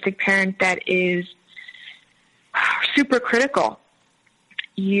narcissistic parent that is super critical,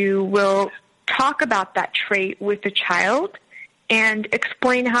 you will talk about that trait with the child and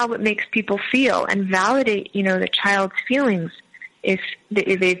explain how it makes people feel and validate, the child's feelings if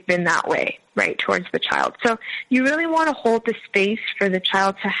they've been that way, right, towards the child. So you really want to hold the space for the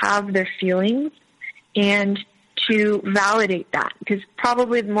child to have their feelings and to validate that, because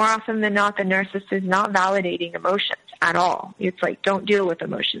probably more often than not, the narcissist is not validating emotions at all. It's like, don't deal with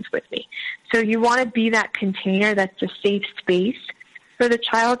emotions with me. So you want to be that container that's a safe space for the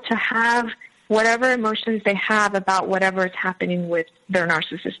child to have whatever emotions they have about whatever is happening with their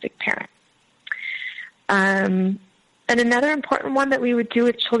narcissistic parent. And another important one that we would do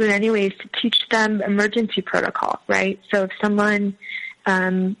with children anyway is to teach them emergency protocol, right? So if someone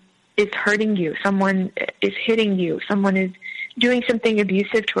is hurting you, someone is hitting you, someone is doing something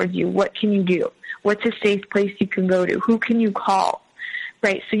abusive towards you, what can you do? What's a safe place you can go to? Who can you call?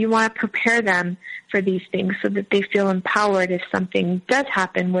 Right? So you want to prepare them for these things so that they feel empowered if something does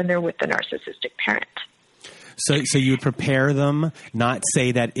happen when they're with the narcissistic parent. So you would prepare them, not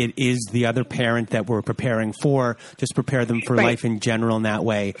say that it is the other parent that we're preparing for, just prepare them for life in general in that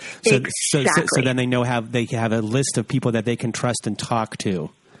way. So, exactly. So then they know they have a list of people that they can trust and talk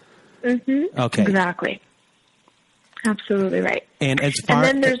to. Mm-hmm. Okay. Exactly. Absolutely right. And as far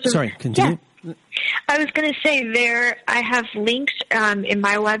sorry, continue. Yeah. I was going to say I have links in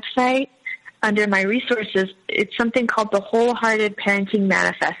my website under my resources. It's something called the Wholehearted Parenting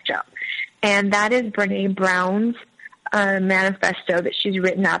Manifesto. And that is Brene Brown's manifesto that she's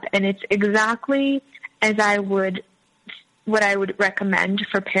written up. And it's exactly as what I would recommend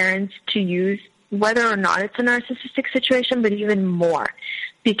for parents to use, whether or not it's a narcissistic situation, but even more.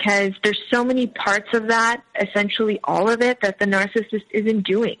 Because there's so many parts of that, essentially all of it, that the narcissist isn't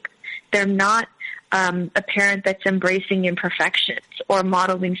doing. They're not a parent that's embracing imperfections or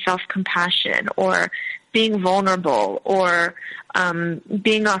modeling self-compassion or being vulnerable or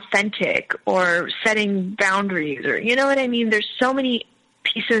being authentic or setting boundaries, or you know what I mean? There's so many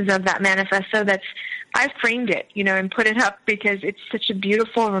pieces of that manifesto I framed it, and put it up because it's such a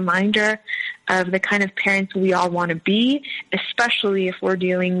beautiful reminder of the kind of parents we all want to be, especially if we're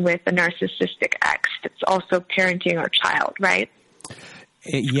dealing with a narcissistic ex that's also parenting our child, right?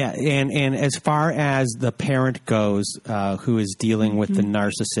 Yeah, and as far as the parent goes, who is dealing with the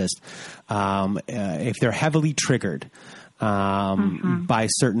narcissist, if they're heavily triggered by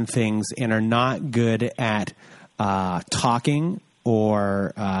certain things and are not good at talking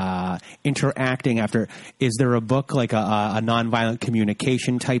or interacting after, is there a book like a nonviolent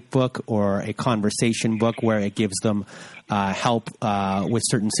communication type book or a conversation book where it gives them help with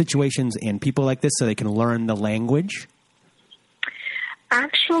certain situations and people like this so they can learn the language?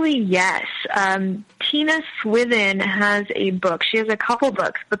 Actually, yes. Tina Swithin has a book. She has a couple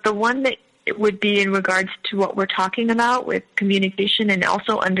books, but the one that it would be in regards to what we're talking about with communication and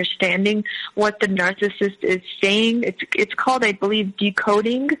also understanding what the narcissist is saying. It's called, I believe,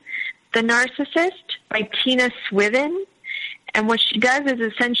 Decoding the Narcissist by Tina Swithin. And what she does is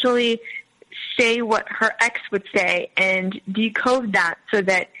essentially say what her ex would say and decode that so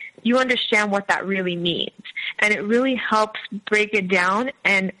that you understand what that really means. And it really helps break it down,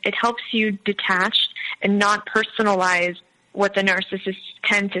 and it helps you detach and not personalize what the narcissists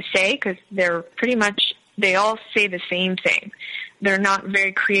tend to say, because they all say the same thing. They're not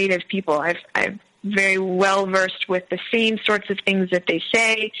very creative people. I've very well versed with the same sorts of things that they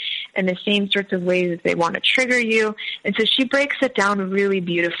say and the same sorts of ways that they want to trigger you. And so she breaks it down really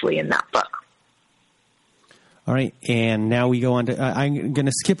beautifully in that book. All right, and now we go on to I'm going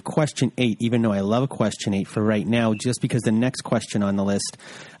to skip question 8, even though I love question 8 for right now, just because the next question on the list,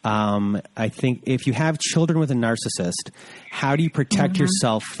 I think if you have children with a narcissist, how do you protect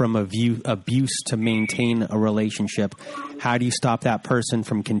yourself from abuse to maintain a relationship? How do you stop that person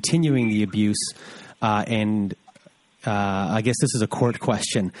from continuing the abuse? And I guess this is a court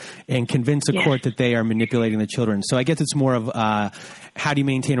question, and convince a court that they are manipulating the children. So I guess it's more of how do you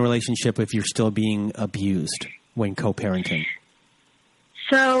maintain a relationship if you're still being abused when co-parenting?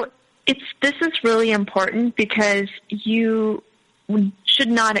 So this is really important because you should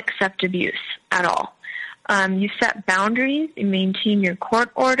not accept abuse at all. You set boundaries, you maintain your court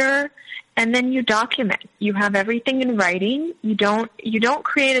order, and then you document. You have everything in writing. You don't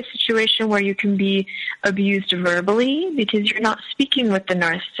create a situation where you can be abused verbally because you're not speaking with the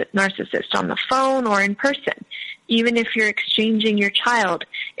narcissist on the phone or in person. Even if you're exchanging your child,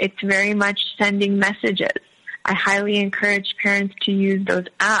 it's very much sending messages. I highly encourage parents to use those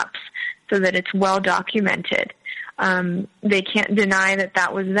apps so that it's well documented. They can't deny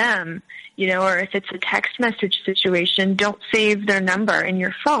that was them, or if it's a text message situation, don't save their number in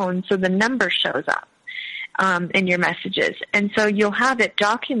your phone so the number shows up in your messages. And so you'll have it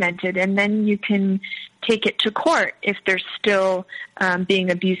documented, and then you can take it to court if they're still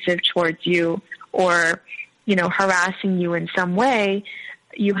being abusive towards you or, harassing you in some way.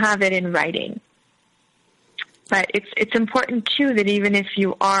 You have it in writing. But it's important, too, that even if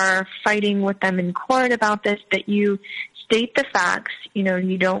you are fighting with them in court about this, that you state the facts.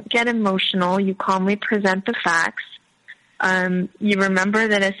 You don't get emotional. You calmly present the facts. You remember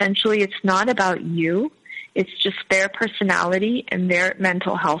that essentially it's not about you. It's just their personality and their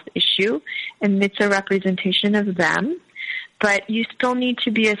mental health issue, and it's a representation of them. But you still need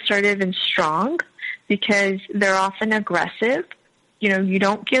to be assertive and strong because they're often aggressive. You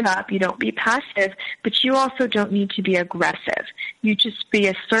don't give up, you don't be passive, but you also don't need to be aggressive. You just be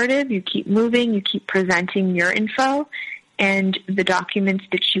assertive, you keep moving, you keep presenting your info and the documents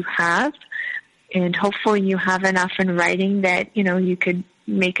that you have, and hopefully you have enough in writing that, you could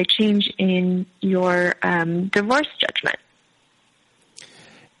make a change in your divorce judgment.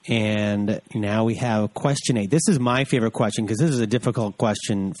 And now we have question 8. This is my favorite question because this is a difficult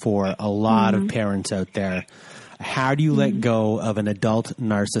question for a lot of parents out there. How do you let go of an adult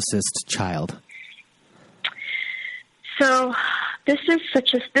narcissist child? So this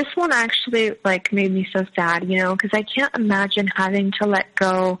one actually made me so sad, because I can't imagine having to let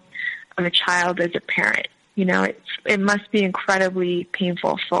go of a child as a parent. It must be incredibly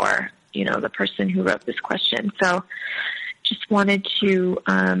painful for, the person who wrote this question. So just wanted to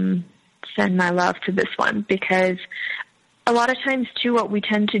send my love to this one because a lot of times, too, what we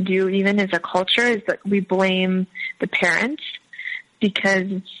tend to do, even as a culture, is that we blame the parents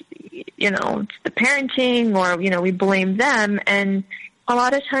because, it's the parenting or, we blame them. And a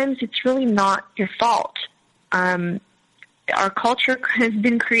lot of times it's really not your fault. Our culture has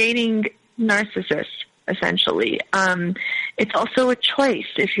been creating narcissists, essentially. It's also a choice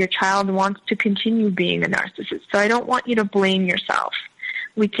if your child wants to continue being a narcissist. So I don't want you to blame yourself.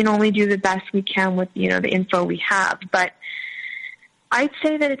 We can only do the best we can with, the info we have. But I'd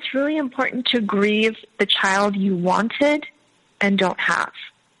say that it's really important to grieve the child you wanted and don't have.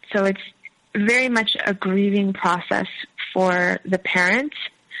 So it's very much a grieving process for the parents,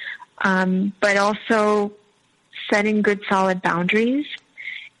 but also setting good, solid boundaries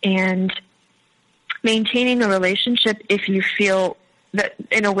and maintaining a relationship if you feel that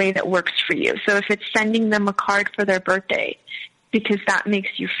in a way that works for you. So if it's sending them a card for their birthday because that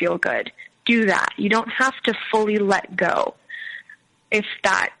makes you feel good, do that. You don't have to fully let go if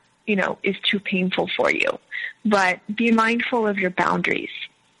that, is too painful for you. But be mindful of your boundaries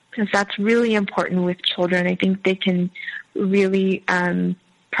because that's really important with children. I think they can really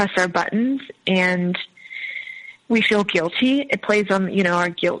press our buttons and we feel guilty. It plays on, our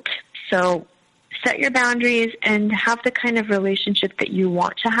guilt. So set your boundaries and have the kind of relationship that you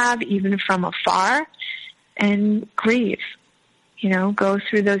want to have even from afar and grieve. Go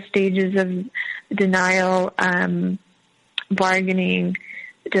through those stages of denial, bargaining,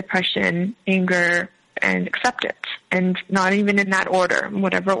 depression, anger, and acceptance, and not even in that order,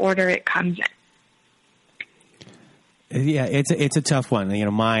 whatever order it comes in. Yeah, it's a tough one.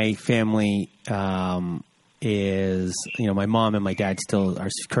 My family is, my mom and my dad still are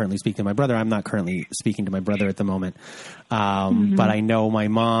currently speaking to my brother. I'm not currently speaking to my brother at the moment, but I know my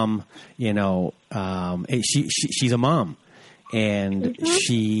mom. She's a mom. And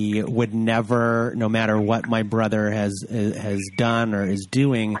she would never, no matter what my brother has done or is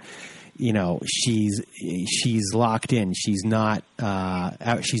doing, she's locked in. She's not.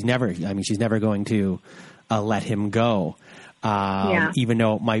 She's never going to let him go. Even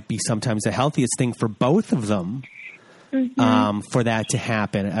though it might be sometimes the healthiest thing for both of them. For that to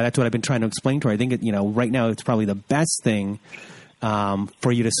happen. That's what I've been trying to explain to her. I think right now it's probably the best thing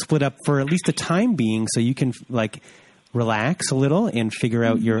for you to split up for at least the time being, so you can relax a little and figure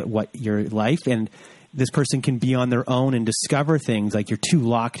out your life. And this person can be on their own and discover things. Like you're too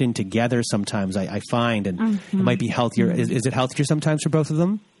locked in together sometimes, I find, and it might be healthier. Mm-hmm. Is it healthier sometimes for both of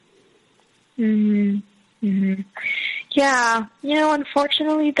them? Mm-hmm. Mm-hmm. Yeah.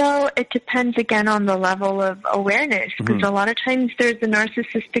 Unfortunately, though, it depends again on the level of awareness, because a lot of times there's a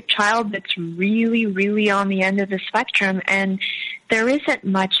narcissistic child that's really, really on the end of the spectrum, and there isn't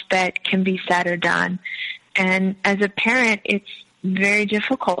much that can be said or done. And as a parent, it's very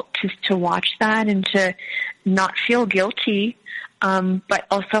difficult to watch that and to not feel guilty, but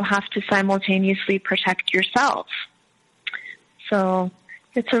also have to simultaneously protect yourself. So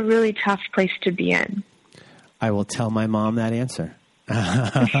it's a really tough place to be in. I will tell my mom that answer.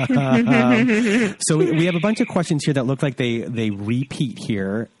 So we have a bunch of questions here that look like they repeat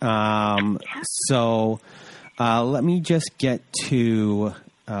here. So let me just get to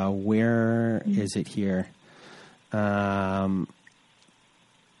where is it here?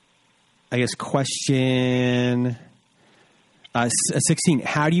 I guess question 16.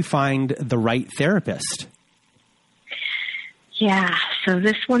 How do you find the right therapist? Yeah, so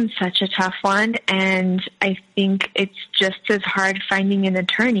this one's such a tough one, and I think it's just as hard finding an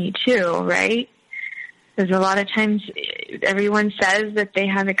attorney too, right? Because a lot of times everyone says that they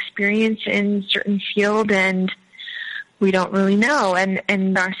have experience in a certain field, and we don't really know. And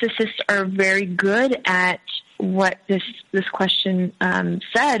narcissists are very good at what this question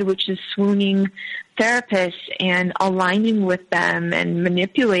said, which is swooning therapists and aligning with them and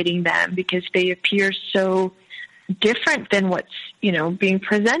manipulating them because they appear so different than what's, being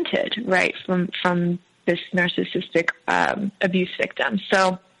presented, right, from this narcissistic abuse victim.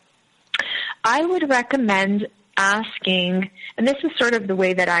 So I would recommend asking, and this is sort of the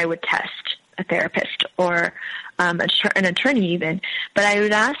way that I would test a therapist or an attorney even, but I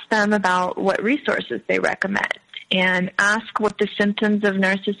would ask them about what resources they recommend and ask what the symptoms of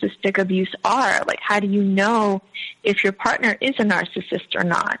narcissistic abuse are. Like, how do you know if your partner is a narcissist or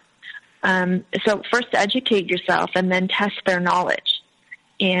not? So first educate yourself and then test their knowledge.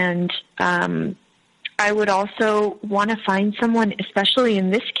 And I would also want to find someone, especially in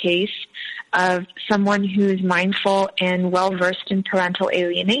this case, of someone who's mindful and well-versed in parental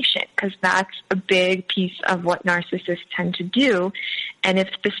alienation, because that's a big piece of what narcissists tend to do. And if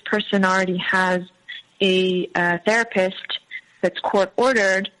this person already has a therapist that's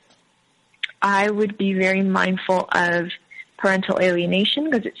court-ordered, I would be very mindful of parental alienation,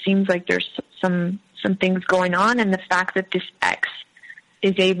 because it seems like there's some things going on, and the fact that this ex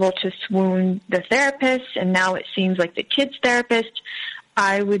is able to swoon the therapist, and now it seems like the kid's therapist,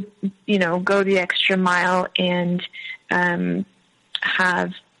 I would, go the extra mile and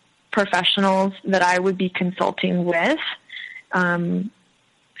have professionals that I would be consulting with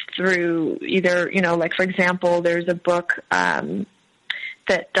through either, like, for example, there's a book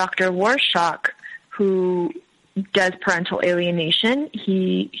that Dr. Warshak, who does parental alienation,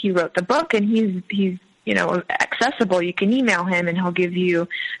 he wrote the book, and he's accessible. You can email him and he'll give you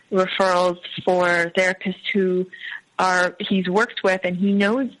referrals for therapists who he's worked with, and he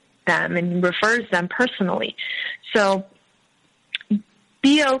knows them and refers them personally. So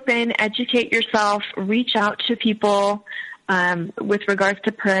be open, educate yourself, reach out to people. With regards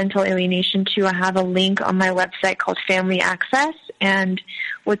to parental alienation too, I have a link on my website called Family Access, and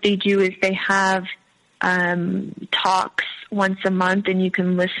what they do is they have talks once a month, and you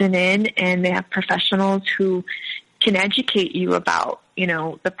can listen in, and they have professionals who can educate you about,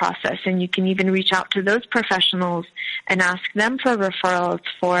 the process. And you can even reach out to those professionals and ask them for referrals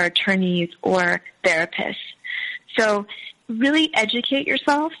for attorneys or therapists. So really educate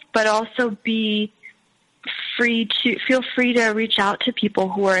yourself, but also feel free to reach out to people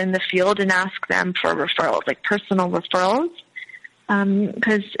who are in the field and ask them for referrals, like personal referrals.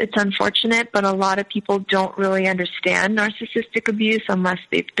 Because it's unfortunate, but a lot of people don't really understand narcissistic abuse unless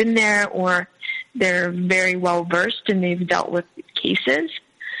they've been there or they're very well versed and they've dealt with cases.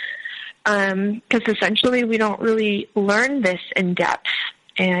 Because essentially we don't really learn this in depth,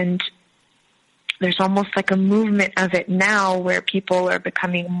 and there's almost like a movement of it now where people are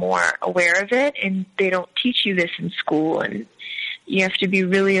becoming more aware of it, and they don't teach you this in school, and you have to be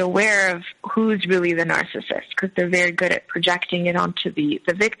really aware of who's really the narcissist, because they're very good at projecting it onto the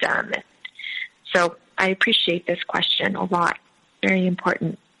victim. So I appreciate this question a lot. Very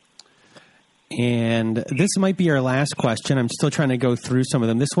important. And this might be our last question. I'm still trying to go through some of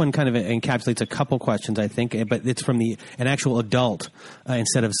them. This one kind of encapsulates a couple questions, I think, but it's from an actual adult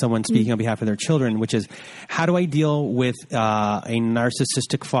instead of someone speaking on behalf of their children, which is, how do I deal with a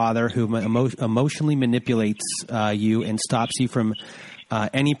narcissistic father who emotionally manipulates you and stops you from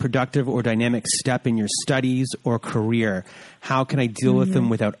any productive or dynamic step in your studies or career? How can I deal with them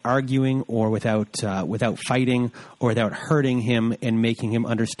without arguing or without fighting or without hurting him and making him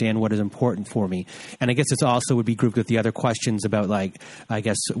understand what is important for me? And I guess this also would be grouped with the other questions about, like, I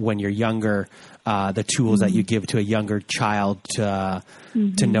guess when you're younger, the tools that you give to a younger child to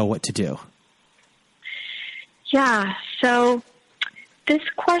know what to do. Yeah. So this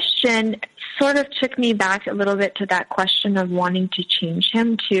question sort of took me back a little bit to that question of wanting to change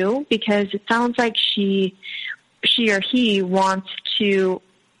him too, because it sounds like she or he wants to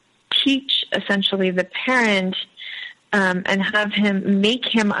teach essentially the parent and have him make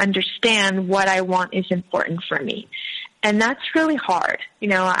him understand what I want is important for me. And that's really hard. You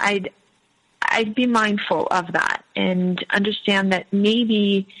know, I'd be mindful of that and understand that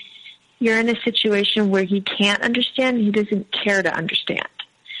maybe you're in a situation where he can't understand, he doesn't care to understand.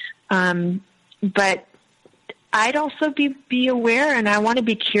 But I'd also be aware, and I want to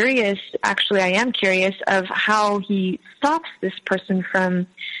be curious, actually I am curious, of how he stops this person from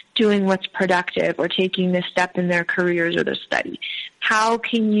doing what's productive or taking this step in their careers or their study. How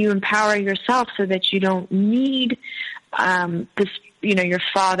can you empower yourself so that you don't need your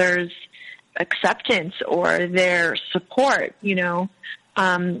father's acceptance or their support,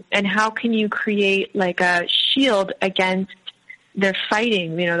 and how can you create like a shield against their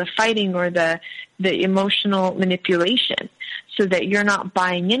fighting, the fighting or the emotional manipulation, so that you're not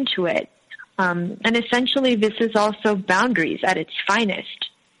buying into it. And essentially this is also boundaries at its finest,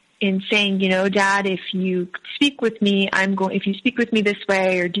 in saying, Dad, if you speak with me, if you speak with me this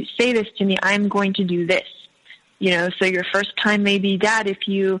way or say this to me, I'm going to do this. So your first time may be, Dad, if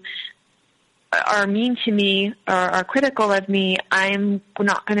you are mean to me or are critical of me, I'm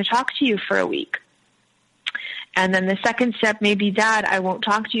not going to talk to you for a week. And then the second step may be, Dad, I won't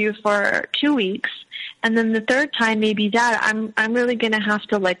talk to you for 2 weeks. And then the third time may be, Dad, I'm really going to have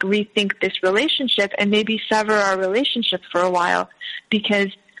to rethink this relationship and maybe sever our relationship for a while because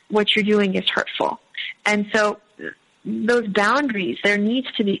what you're doing is hurtful. And so those boundaries, there needs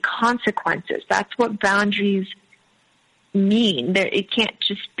to be consequences. That's what boundaries mean. It can't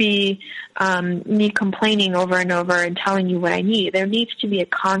just be me complaining over and over and telling you what I need. There needs to be a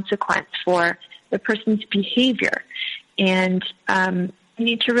consequence for the person's behavior. And you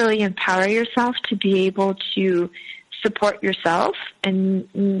need to really empower yourself to be able to support yourself and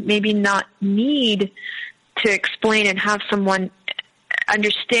maybe not need to explain and have someone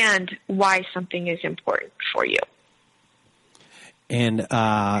understand why something is important for you. And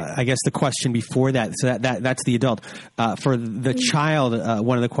I guess the question before that, so that's the adult. For the child,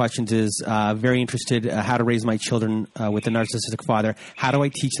 one of the questions is very interested how to raise my children with a narcissistic father. How do I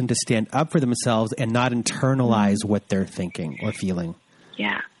teach them to stand up for themselves and not internalize what they're thinking or feeling?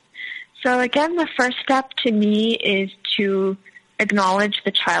 Yeah. So again, the first step to me is to acknowledge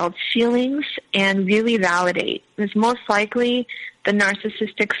the child's feelings and really validate. Because most likely the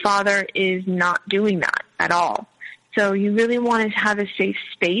narcissistic father is not doing that at all. So you really want to have a safe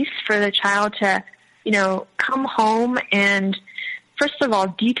space for the child to, come home and, first of all,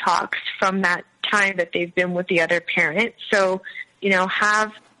 detox from that time that they've been with the other parent. So,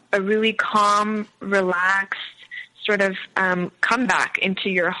 have a really calm, relaxed sort of come back into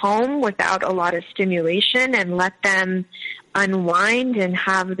your home without a lot of stimulation and let them unwind and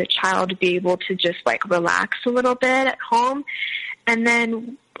have the child be able to just relax a little bit at home. And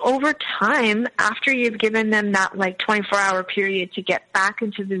then over time, after you've given them that 24-hour period to get back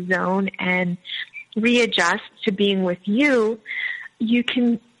into the zone and readjust to being with you, you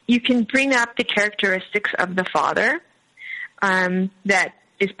can bring up the characteristics of the father that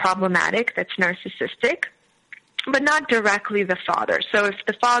is problematic, that's narcissistic, but not directly the father. So if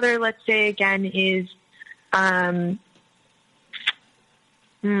the father, let's say again, is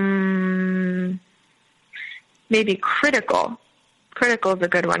maybe critical. Critical is a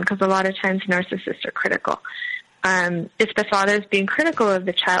good one because a lot of times narcissists are critical. If the father is being critical of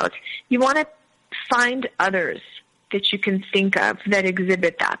the child, you want to find others that you can think of that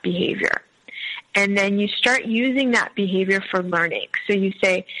exhibit that behavior. And then you start using that behavior for learning. So you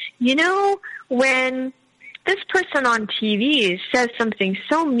say, when this person on TV says something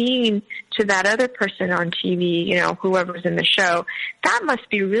so mean to that other person on TV, whoever's in the show, that must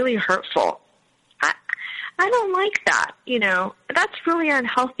be really hurtful. I don't like that. That's really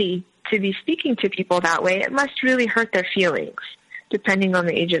unhealthy to be speaking to people that way. It must really hurt their feelings. Depending on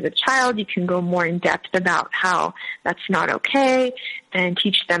the age of the child, you can go more in depth about how that's not okay and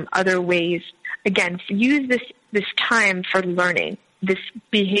teach them other ways. Again, use this time for learning, this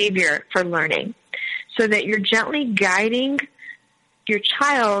behavior for learning, so that you're gently guiding your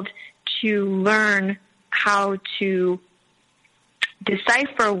child to learn how to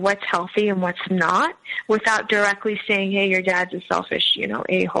decipher what's healthy and what's not without directly saying, hey, your dad's a selfish,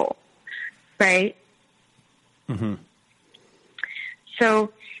 a-hole, right? Mm-hmm.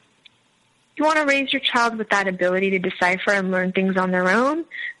 So you want to raise your child with that ability to decipher and learn things on their own,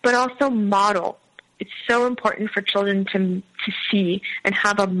 but also model. It's so important for children to see and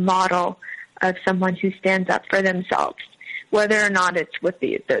have a model of someone who stands up for themselves, whether or not it's with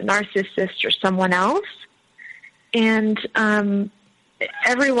the narcissist or someone else. And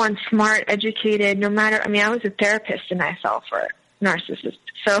everyone's smart, educated, no matter, I was a therapist and I fell for a narcissist.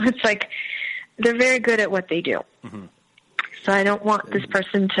 So it's like they're very good at what they do. Mm-hmm. So I don't want this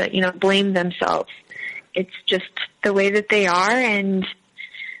person to, blame themselves. It's just the way that they are, and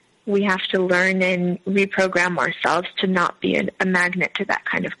we have to learn and reprogram ourselves to not be a magnet to that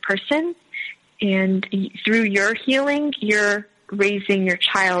kind of person. And through your healing, you're raising your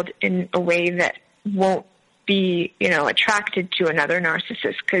child in a way that won't be, attracted to another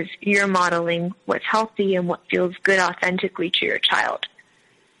narcissist, because you're modeling what's healthy and what feels good authentically to your child.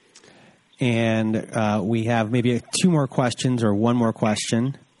 And we have maybe two more questions or one more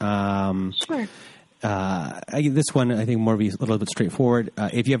question. Sure. This one, I think, more be a little bit straightforward.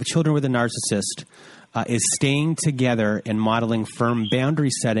 If you have children with a narcissist, is staying together and modeling firm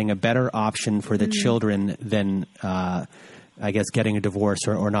boundary setting a better option for the children than, I guess, getting a divorce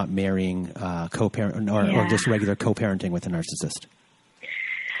or not marrying co-parent or just regular co-parenting with a narcissist?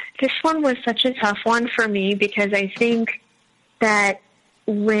 This one was such a tough one for me, because I think that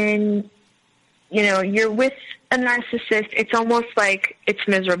when you're with a narcissist, it's almost like it's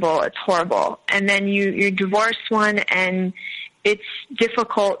miserable, it's horrible. And then you divorce one and it's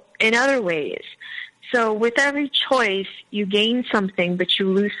difficult in other ways. So with every choice, you gain something, but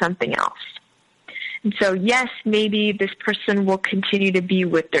you lose something else. And so, yes, maybe this person will continue to be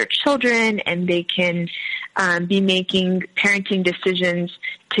with their children and they can be making parenting decisions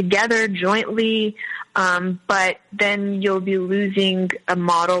together jointly, but then you'll be losing a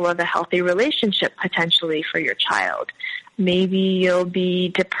model of a healthy relationship potentially for your child. Maybe you'll be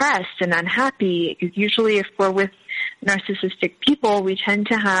depressed and unhappy. Usually if we're with narcissistic people, we tend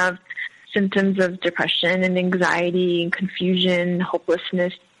to have symptoms of depression and anxiety and confusion,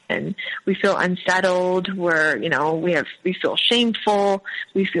 hopelessness, and we feel unsettled. We feel shameful.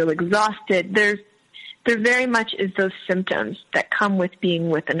 We feel exhausted. There very much is those symptoms that come with being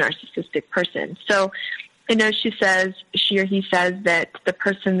with a narcissistic person. So I know she or he says that the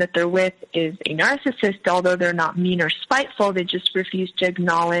person that they're with is a narcissist, although they're not mean or spiteful. They just refuse to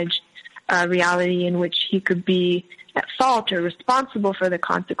acknowledge a reality in which he could be at fault or responsible for the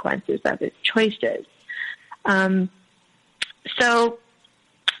consequences of his choices. So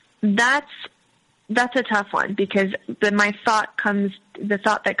that's a tough one, because the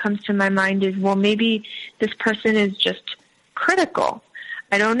thought that comes to my mind is, well, maybe this person is just critical.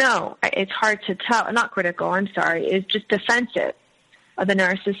 I don't know. It's hard to tell. Not critical, I'm sorry. It's just defensive. The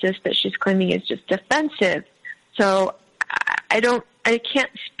narcissist that she's claiming is just defensive. So I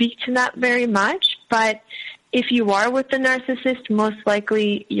can't speak to that very much, but if you are with the narcissist, most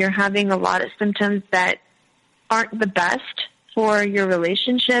likely you're having a lot of symptoms that aren't the best for your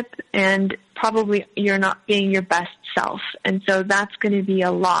relationship, and probably you're not being your best self. And so that's going to be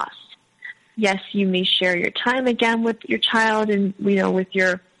a loss. Yes, you may share your time again with your child and, with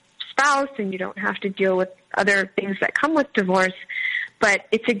your spouse, and you don't have to deal with other things that come with divorce, but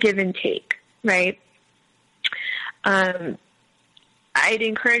it's a give and take, right? I'd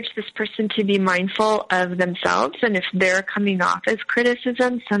encourage this person to be mindful of themselves, and if they're coming off as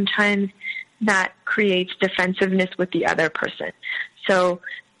criticism, sometimes that creates defensiveness with the other person. So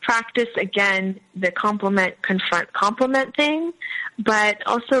practice, again, the compliment, confront, compliment thing, but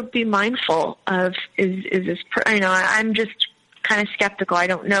also be mindful of, is this, I'm just kind of skeptical. I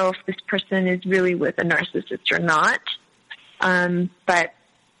don't know if this person is really with a narcissist or not. But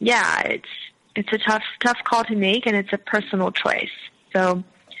yeah, it's a tough call to make, and it's a personal choice. So,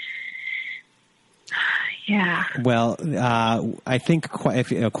 yeah. Well, I think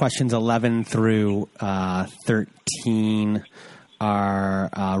questions 11 through 13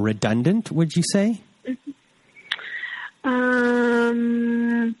 are redundant, would you say?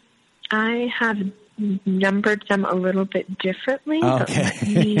 I have numbered them a little bit differently. Okay. Let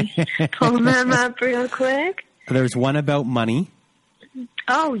me pull them up real quick. There's one about money.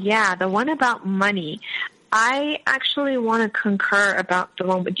 Oh, yeah, the one about money. I actually want to concur about the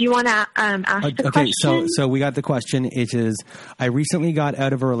one, but do you want to ask the question? Okay, so we got the question. It is, I recently got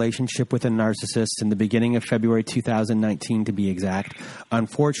out of a relationship with a narcissist in the beginning of February 2019, to be exact.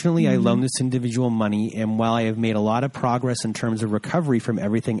 Unfortunately, I loaned this individual money, and while I have made a lot of progress in terms of recovery from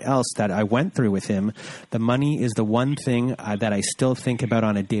everything else that I went through with him, the money is the one thing that I still think about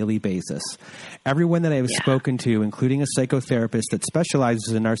on a daily basis. Everyone that I have spoken to, including a psychotherapist that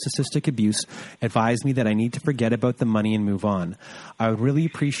specializes in narcissistic abuse, advised me that I need to forget about the money and move on. I would really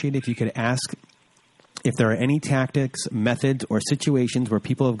appreciate if you could ask if there are any tactics, methods, or situations where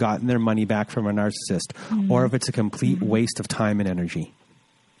people have gotten their money back from a narcissist, or if it's a complete waste of time and energy.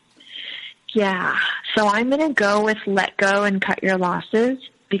 Yeah. So I'm going to go with let go and cut your losses,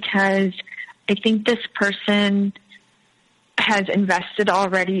 because I think this person has invested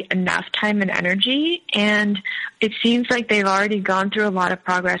already enough time and energy, and it seems like they've already gone through a lot of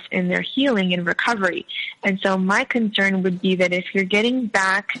progress in their healing and recovery. And so my concern would be that if you're getting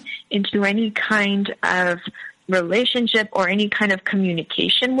back into any kind of relationship or any kind of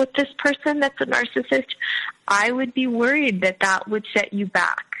communication with this person that's a narcissist, I would be worried that that would set you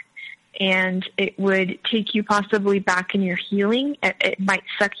back. And it would take you possibly back in your healing. It might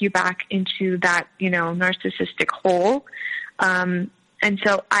suck you back into that, narcissistic hole. And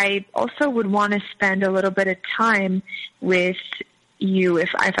so I also would want to spend a little bit of time with you. If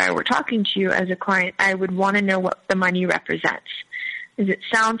I were talking to you as a client, I would want to know what the money represents. Because it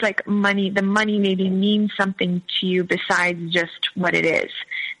sounds like the money maybe means something to you besides just what it is.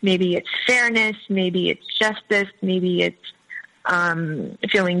 Maybe it's fairness, maybe it's justice, maybe it's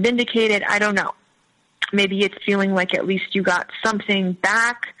feeling vindicated. I don't know. Maybe it's feeling like at least you got something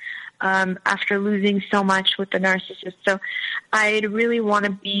back after losing so much with the narcissist. So I'd really want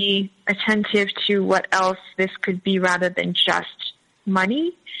to be attentive to what else this could be rather than just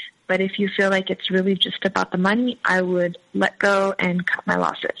money. But if you feel like it's really just about the money, I would let go and cut my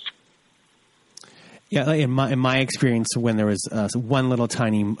losses. Yeah, in my experience, when there was one little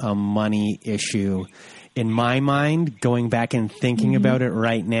tiny money issue, in my mind, going back and thinking about it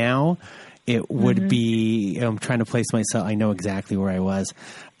right now, it would be, I'm trying to place myself, I know exactly where I was.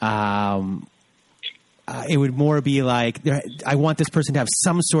 It would more be like, I want this person to have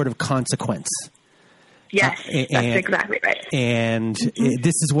some sort of consequence. Yes, that's exactly right. And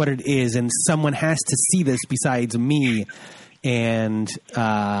this is what it is, and someone has to see this besides me. And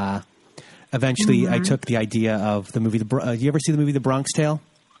eventually I took the idea of the movie, you ever see the movie The Bronx Tale?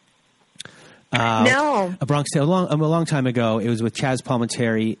 No. A Bronx Tale, a long time ago. It was with Chaz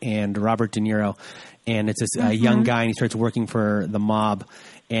Palminteri and Robert De Niro. And it's this young guy, and he starts working for the mob.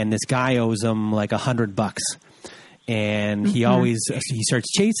 And this guy owes him like $100. And he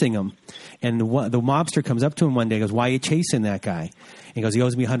starts chasing him. And the mobster comes up to him one day and goes, "Why are you chasing that guy?" And he goes, "He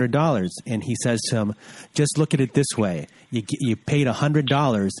owes me $100. And he says to him, "Just look at it this way. You paid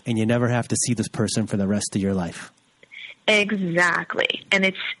 $100 and you never have to see this person for the rest of your life." Exactly. And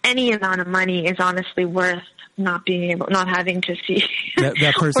it's any amount of money is honestly worth not having to see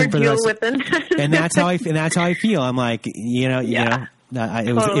that person or for deal the rest. With them. And that's how I feel. I'm like, it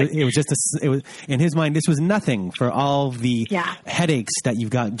was just in his mind, this was nothing for all the headaches that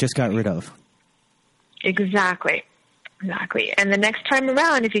you've just got rid of. Exactly. And the next time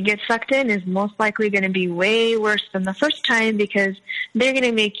around, if you get sucked in, is most likely going to be way worse than the first time, because they're going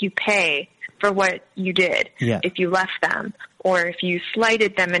to make you pay for what you did. If you left them or if you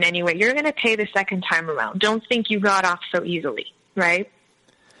slighted them in any way, you're going to pay the second time around. Don't think you got off so easily, right?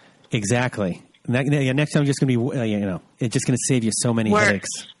 Exactly. Next time, just going to be, it's just going to save you so many headaches.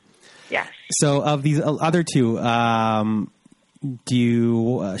 Yes. So, of these other two,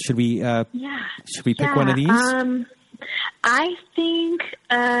 should we pick one of these? I think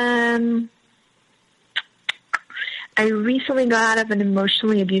I recently got out of an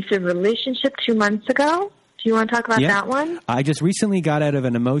emotionally abusive relationship 2 months ago. Do you want to talk about that one? I just recently got out of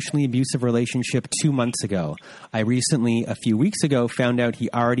an emotionally abusive relationship 2 months ago. I recently, a few weeks ago, found out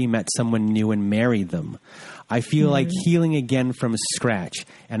he already met someone new and married them. I feel like healing again from scratch.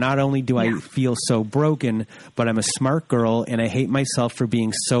 And not only do I feel so broken, but I'm a smart girl and I hate myself for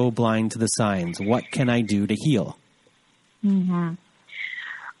being so blind to the signs. What can I do to heal?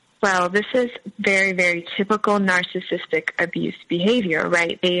 Well, this is very, very typical narcissistic abuse behavior,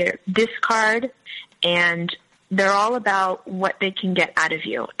 right? They discard, and they're all about what they can get out of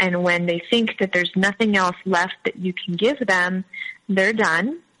you. And when they think that there's nothing else left that you can give them, they're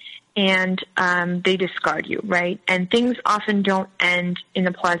done, and they discard you, right? And things often don't end in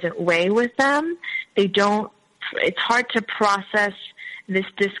a pleasant way with them. It's hard to process this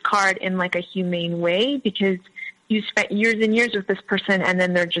discard in like a humane way, because you spent years and years with this person and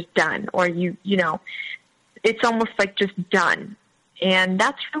then they're just done. Or it's almost like just done. And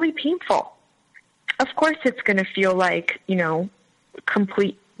that's really painful. Of course, it's going to feel like,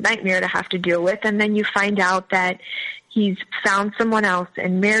 complete nightmare to have to deal with. And then you find out that he's found someone else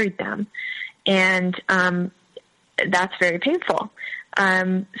and married them. And that's very painful.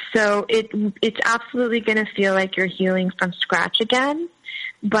 So it's absolutely going to feel like you're healing from scratch again.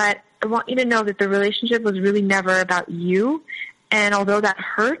 But I want you to know that the relationship was really never about you. And although that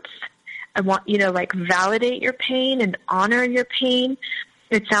hurts, I want you to validate your pain and honor your pain.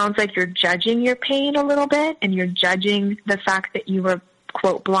 It sounds like you're judging your pain a little bit, and you're judging the fact that you were,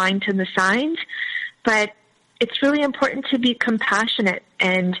 quote, blind to the signs. But it's really important to be compassionate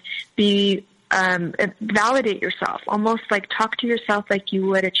and validate yourself, almost talk to yourself like you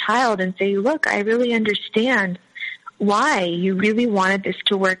would a child and say, look, I really understand why you really wanted this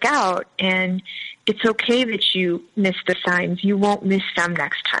to work out, and it's okay that you missed the signs. You won't miss them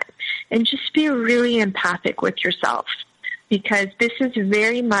next time. And just be really empathic with yourself, because this is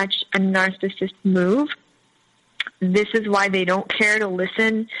very much a narcissist move. This is why they don't care to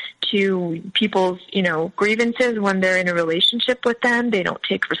listen to people's, grievances when they're in a relationship with them. They don't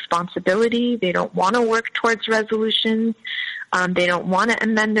take responsibility. They don't want to work towards resolutions. They don't want to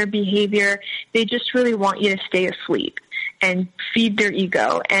amend their behavior. They just really want you to stay asleep and feed their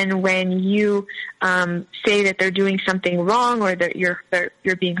ego. And when you say that they're doing something wrong or that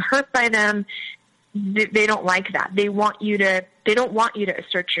you're being hurt by them, they don't like that. They don't want you to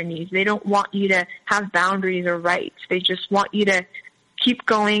assert your needs. They don't want you to have boundaries or rights. They just want you to keep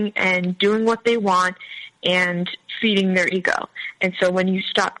going and doing what they want and feeding their ego. And so when you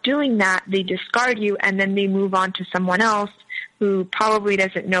stop doing that, they discard you, and then they move on to someone else who probably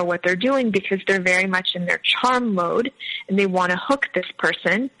doesn't know what they're doing because they're very much in their charm mode and they want to hook this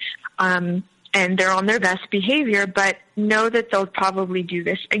person. And they're on their best behavior, but know that they'll probably do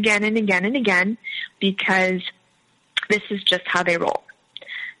this again and again and again because this is just how they roll.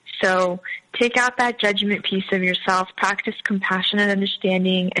 So take out that judgment piece of yourself, practice compassionate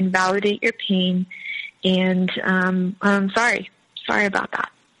understanding, and validate your pain. And I'm sorry about that.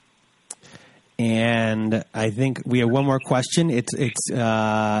 And I think we have one more question. It's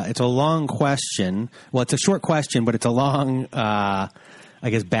a long question. Well, it's a short question, but it's a long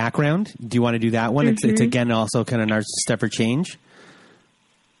background. Do you want to do that one? Mm-hmm. It's again also kind of narcissist ever change.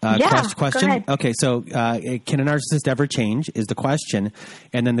 Question. Go ahead. Okay, so can a narcissist ever change is the question,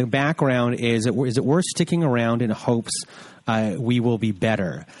 and then the background is it worth sticking around in hopes we will be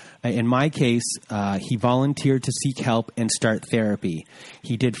better? In my case, he volunteered to seek help and start therapy.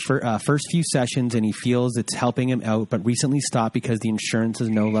 He did first few sessions, and he feels it's helping him out, but recently stopped because the insurance is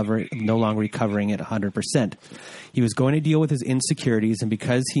no longer covering it 100%. He was going to deal with his insecurities, and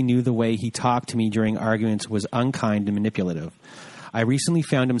because he knew the way he talked to me during arguments was unkind and manipulative. I recently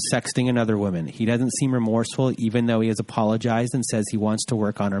found him sexting another woman. He doesn't seem remorseful, even though he has apologized and says he wants to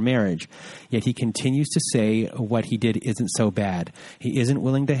work on our marriage. Yet he continues to say what he did isn't so bad. He isn't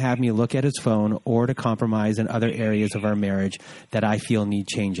willing to have me look at his phone or to compromise in other areas of our marriage that I feel need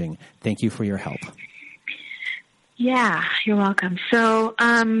changing. Thank you for your help. Yeah, you're welcome. So,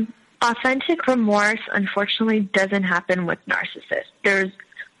 authentic remorse, unfortunately, doesn't happen with narcissists. There's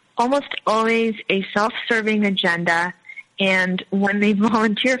almost always a self-serving agenda. And when they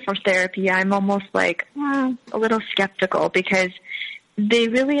volunteer for therapy, I'm almost a little skeptical because they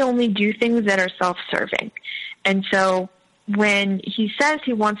really only do things that are self-serving. And so when he says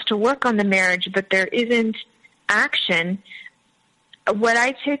he wants to work on the marriage, but there isn't action, what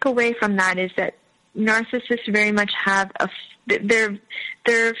I take away from that is that narcissists very much have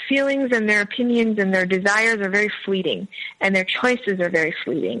their feelings and their opinions and their desires are very fleeting, and their choices are very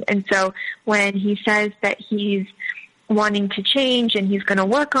fleeting. And so when he says that he's wanting to change and he's going to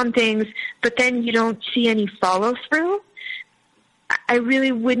work on things, but then you don't see any follow through, I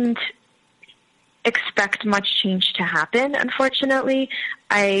really wouldn't expect much change to happen, unfortunately.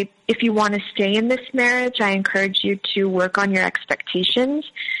 If you want to stay in this marriage, I encourage you to work on your expectations.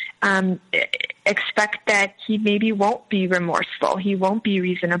 Expect that he maybe won't be remorseful. He won't be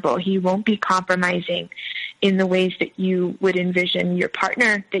reasonable. He won't be compromising in the ways that you would envision your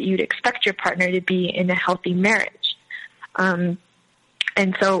partner, that you'd expect your partner to be in a healthy marriage.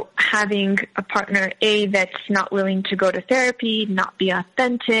 And so having a partner, A, that's not willing to go to therapy, not be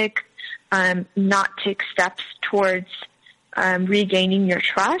authentic, not take steps towards regaining your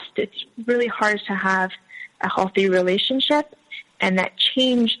trust, it's really hard to have a healthy relationship. And that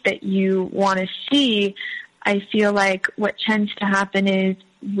change that you want to see, I feel like what tends to happen is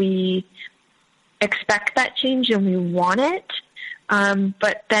we expect that change and we want it,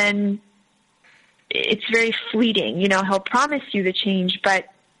 but then it's very fleeting. He'll promise you the change, but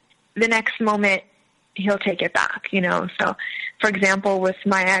the next moment he'll take it back, So, for example, with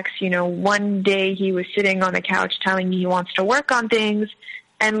my ex, one day he was sitting on the couch telling me he wants to work on things,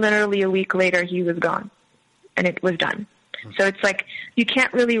 and literally a week later he was gone, and it was done. So it's like you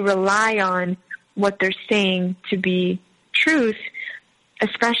can't really rely on what they're saying to be truth,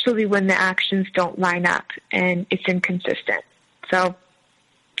 especially when the actions don't line up and it's inconsistent. So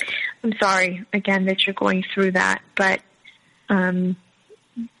I'm sorry, again, that you're going through that, but,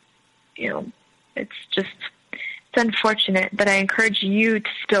 it's unfortunate, but I encourage you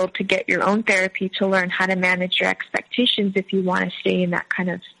to get your own therapy to learn how to manage your expectations if you want to stay in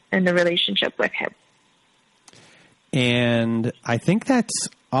the relationship with him. And I think that's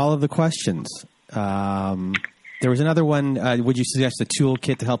all of the questions. There was another one. Would you suggest a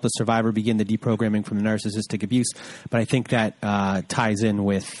toolkit to help a survivor begin the deprogramming from the narcissistic abuse? But I think that ties in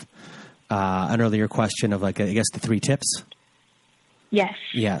with an earlier question of, the 3 tips. Yes.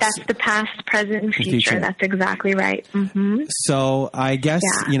 That's the past, present, and future. That's exactly right. Mm-hmm. So I guess,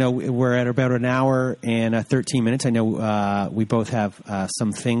 we're at about an hour and 13 minutes. I know we both have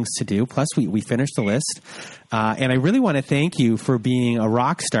some things to do. Plus, we finished the list. And I really want to thank you for being a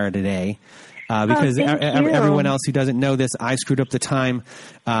rock star today. Because everyone else who doesn't know this, I screwed up the time,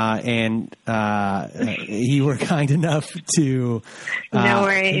 and you were kind enough to no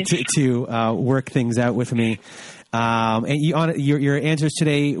worries. to work things out with me. And your answers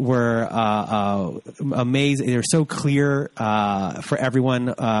today were amazing. They're so clear for everyone,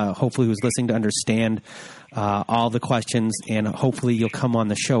 hopefully, who's listening to understand all the questions, and hopefully you'll come on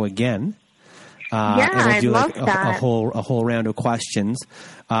the show again. And we'll do a whole round of questions.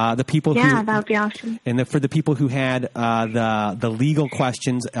 The people that would be awesome. And for the people who had the legal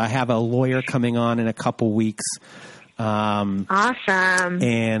questions, I have a lawyer coming on in a couple weeks. Awesome.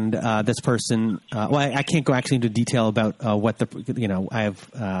 And this person, I can't go actually into detail about what I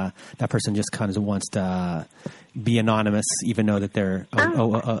have. That person just kind of wants to be anonymous, even though that they're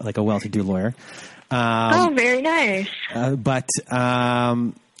like a well-to-do lawyer. Very nice. But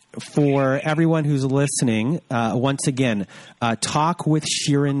for everyone who's listening, once again,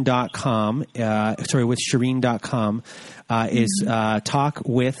 talkwithshireen.com, with Shireen.com, is talk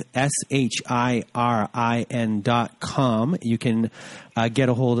with SHIRIN.com. You can get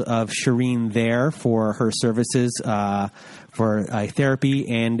a hold of Shireen there for her services for therapy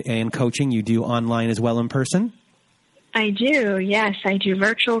and coaching. You do online as well in person? I do, yes. I do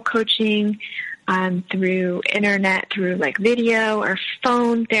virtual coaching through internet, through video or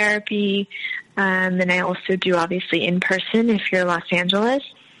phone therapy. And I also do obviously in person if you're Los Angeles.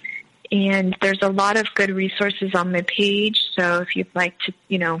 And there's a lot of good resources on my page. So if you'd like to,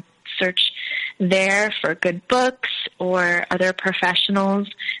 search there for good books or other professionals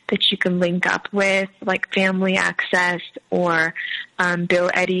that you can link up with, like Family Access, or Bill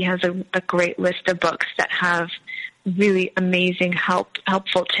Eddy has a great list of books that have really amazing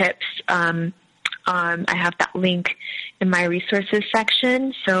helpful tips. I have that link in my resources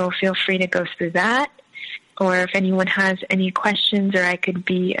section, so feel free to go through that. Or if anyone has any questions or I could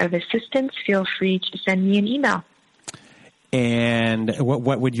be of assistance, feel free to send me an email. And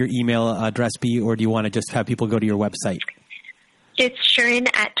what would your email address be, or do you want to just have people go to your website? It's Shireen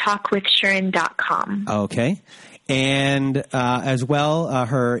at talkwithshireen.com. Okay. And as well,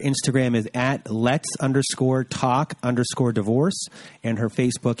 her Instagram is at lets_talk_divorce. And her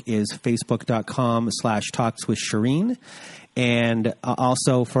Facebook is facebook.com/talkswithshireen. And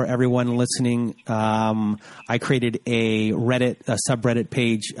also for everyone listening, I created a subreddit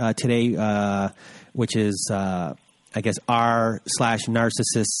page today, which is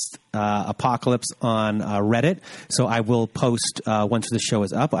r/narcissist apocalypse on Reddit. So I will post, once the show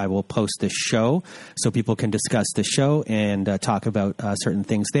is up, I will post the show so people can discuss the show and talk about certain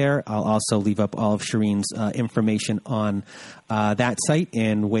things there. I'll also leave up all of Shireen's information on that site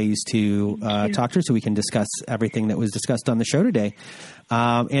and ways to talk to her so we can discuss everything that was discussed on the show today.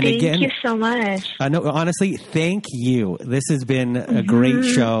 Thank you so much. No, honestly, thank you. This has been a great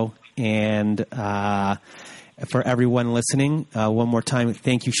show. And for everyone listening, one more time,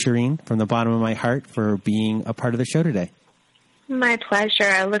 thank you, Shireen, from the bottom of my heart for being a part of the show today. My pleasure.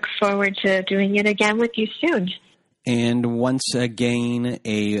 I look forward to doing it again with you soon. And once again,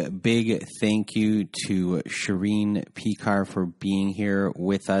 a big thank you to Shireen Pecar for being here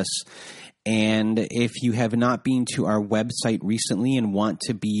with us. And if you have not been to our website recently and want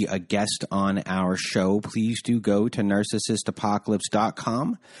to be a guest on our show, please do go to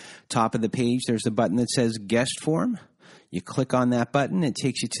narcissistapocalypse.com. Top of the page, there's a button that says guest form. You click on that button. It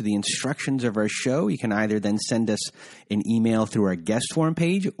takes you to the instructions of our show. You can either then send us an email through our guest form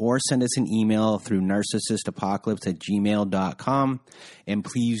page or send us an email through narcissistapocalypse@gmail.com. And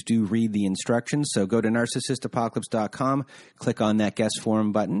please do read the instructions. So go to narcissistapocalypse.com, click on that guest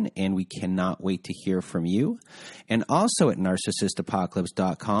form button, and we cannot wait to hear from you. And also at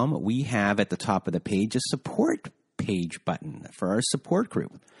narcissistapocalypse.com, we have at the top of the page a support page button for our support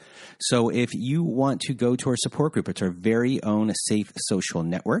group. So if you want to go to our support group, it's our very own safe social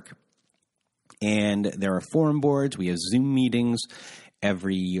network. And there are forum boards. We have Zoom meetings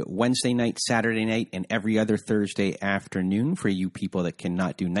every Wednesday night, Saturday night, and every other Thursday afternoon for you people that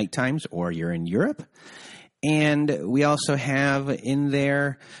cannot do night times or you're in Europe. And we also have in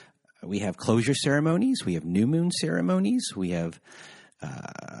there, we have closure ceremonies. We have new moon ceremonies. We have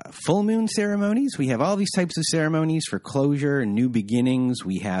full moon ceremonies. We have all these types of ceremonies for closure and new beginnings.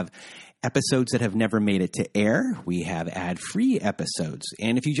 We have episodes that have never made it to air. We have ad-free episodes.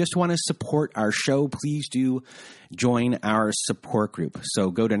 And if you just want to support our show, please do join our support group. So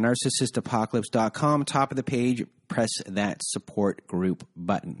go to narcissistapocalypse.com, top of the page, press that support group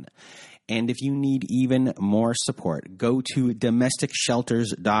button. And if you need even more support, go to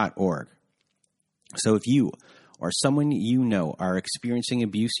domesticshelters.org. So if you or someone you know are experiencing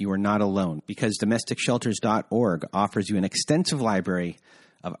abuse, you are not alone, because domesticshelters.org offers you an extensive library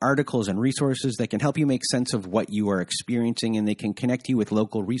of articles and resources that can help you make sense of what you are experiencing, and they can connect you with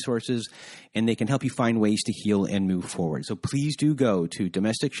local resources, and they can help you find ways to heal and move forward. So please do go to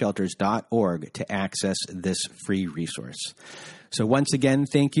domesticshelters.org to access this free resource. So once again,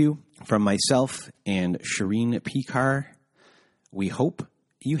 thank you from myself and Shireen Pikar. We hope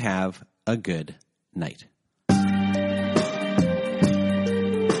you have a good night.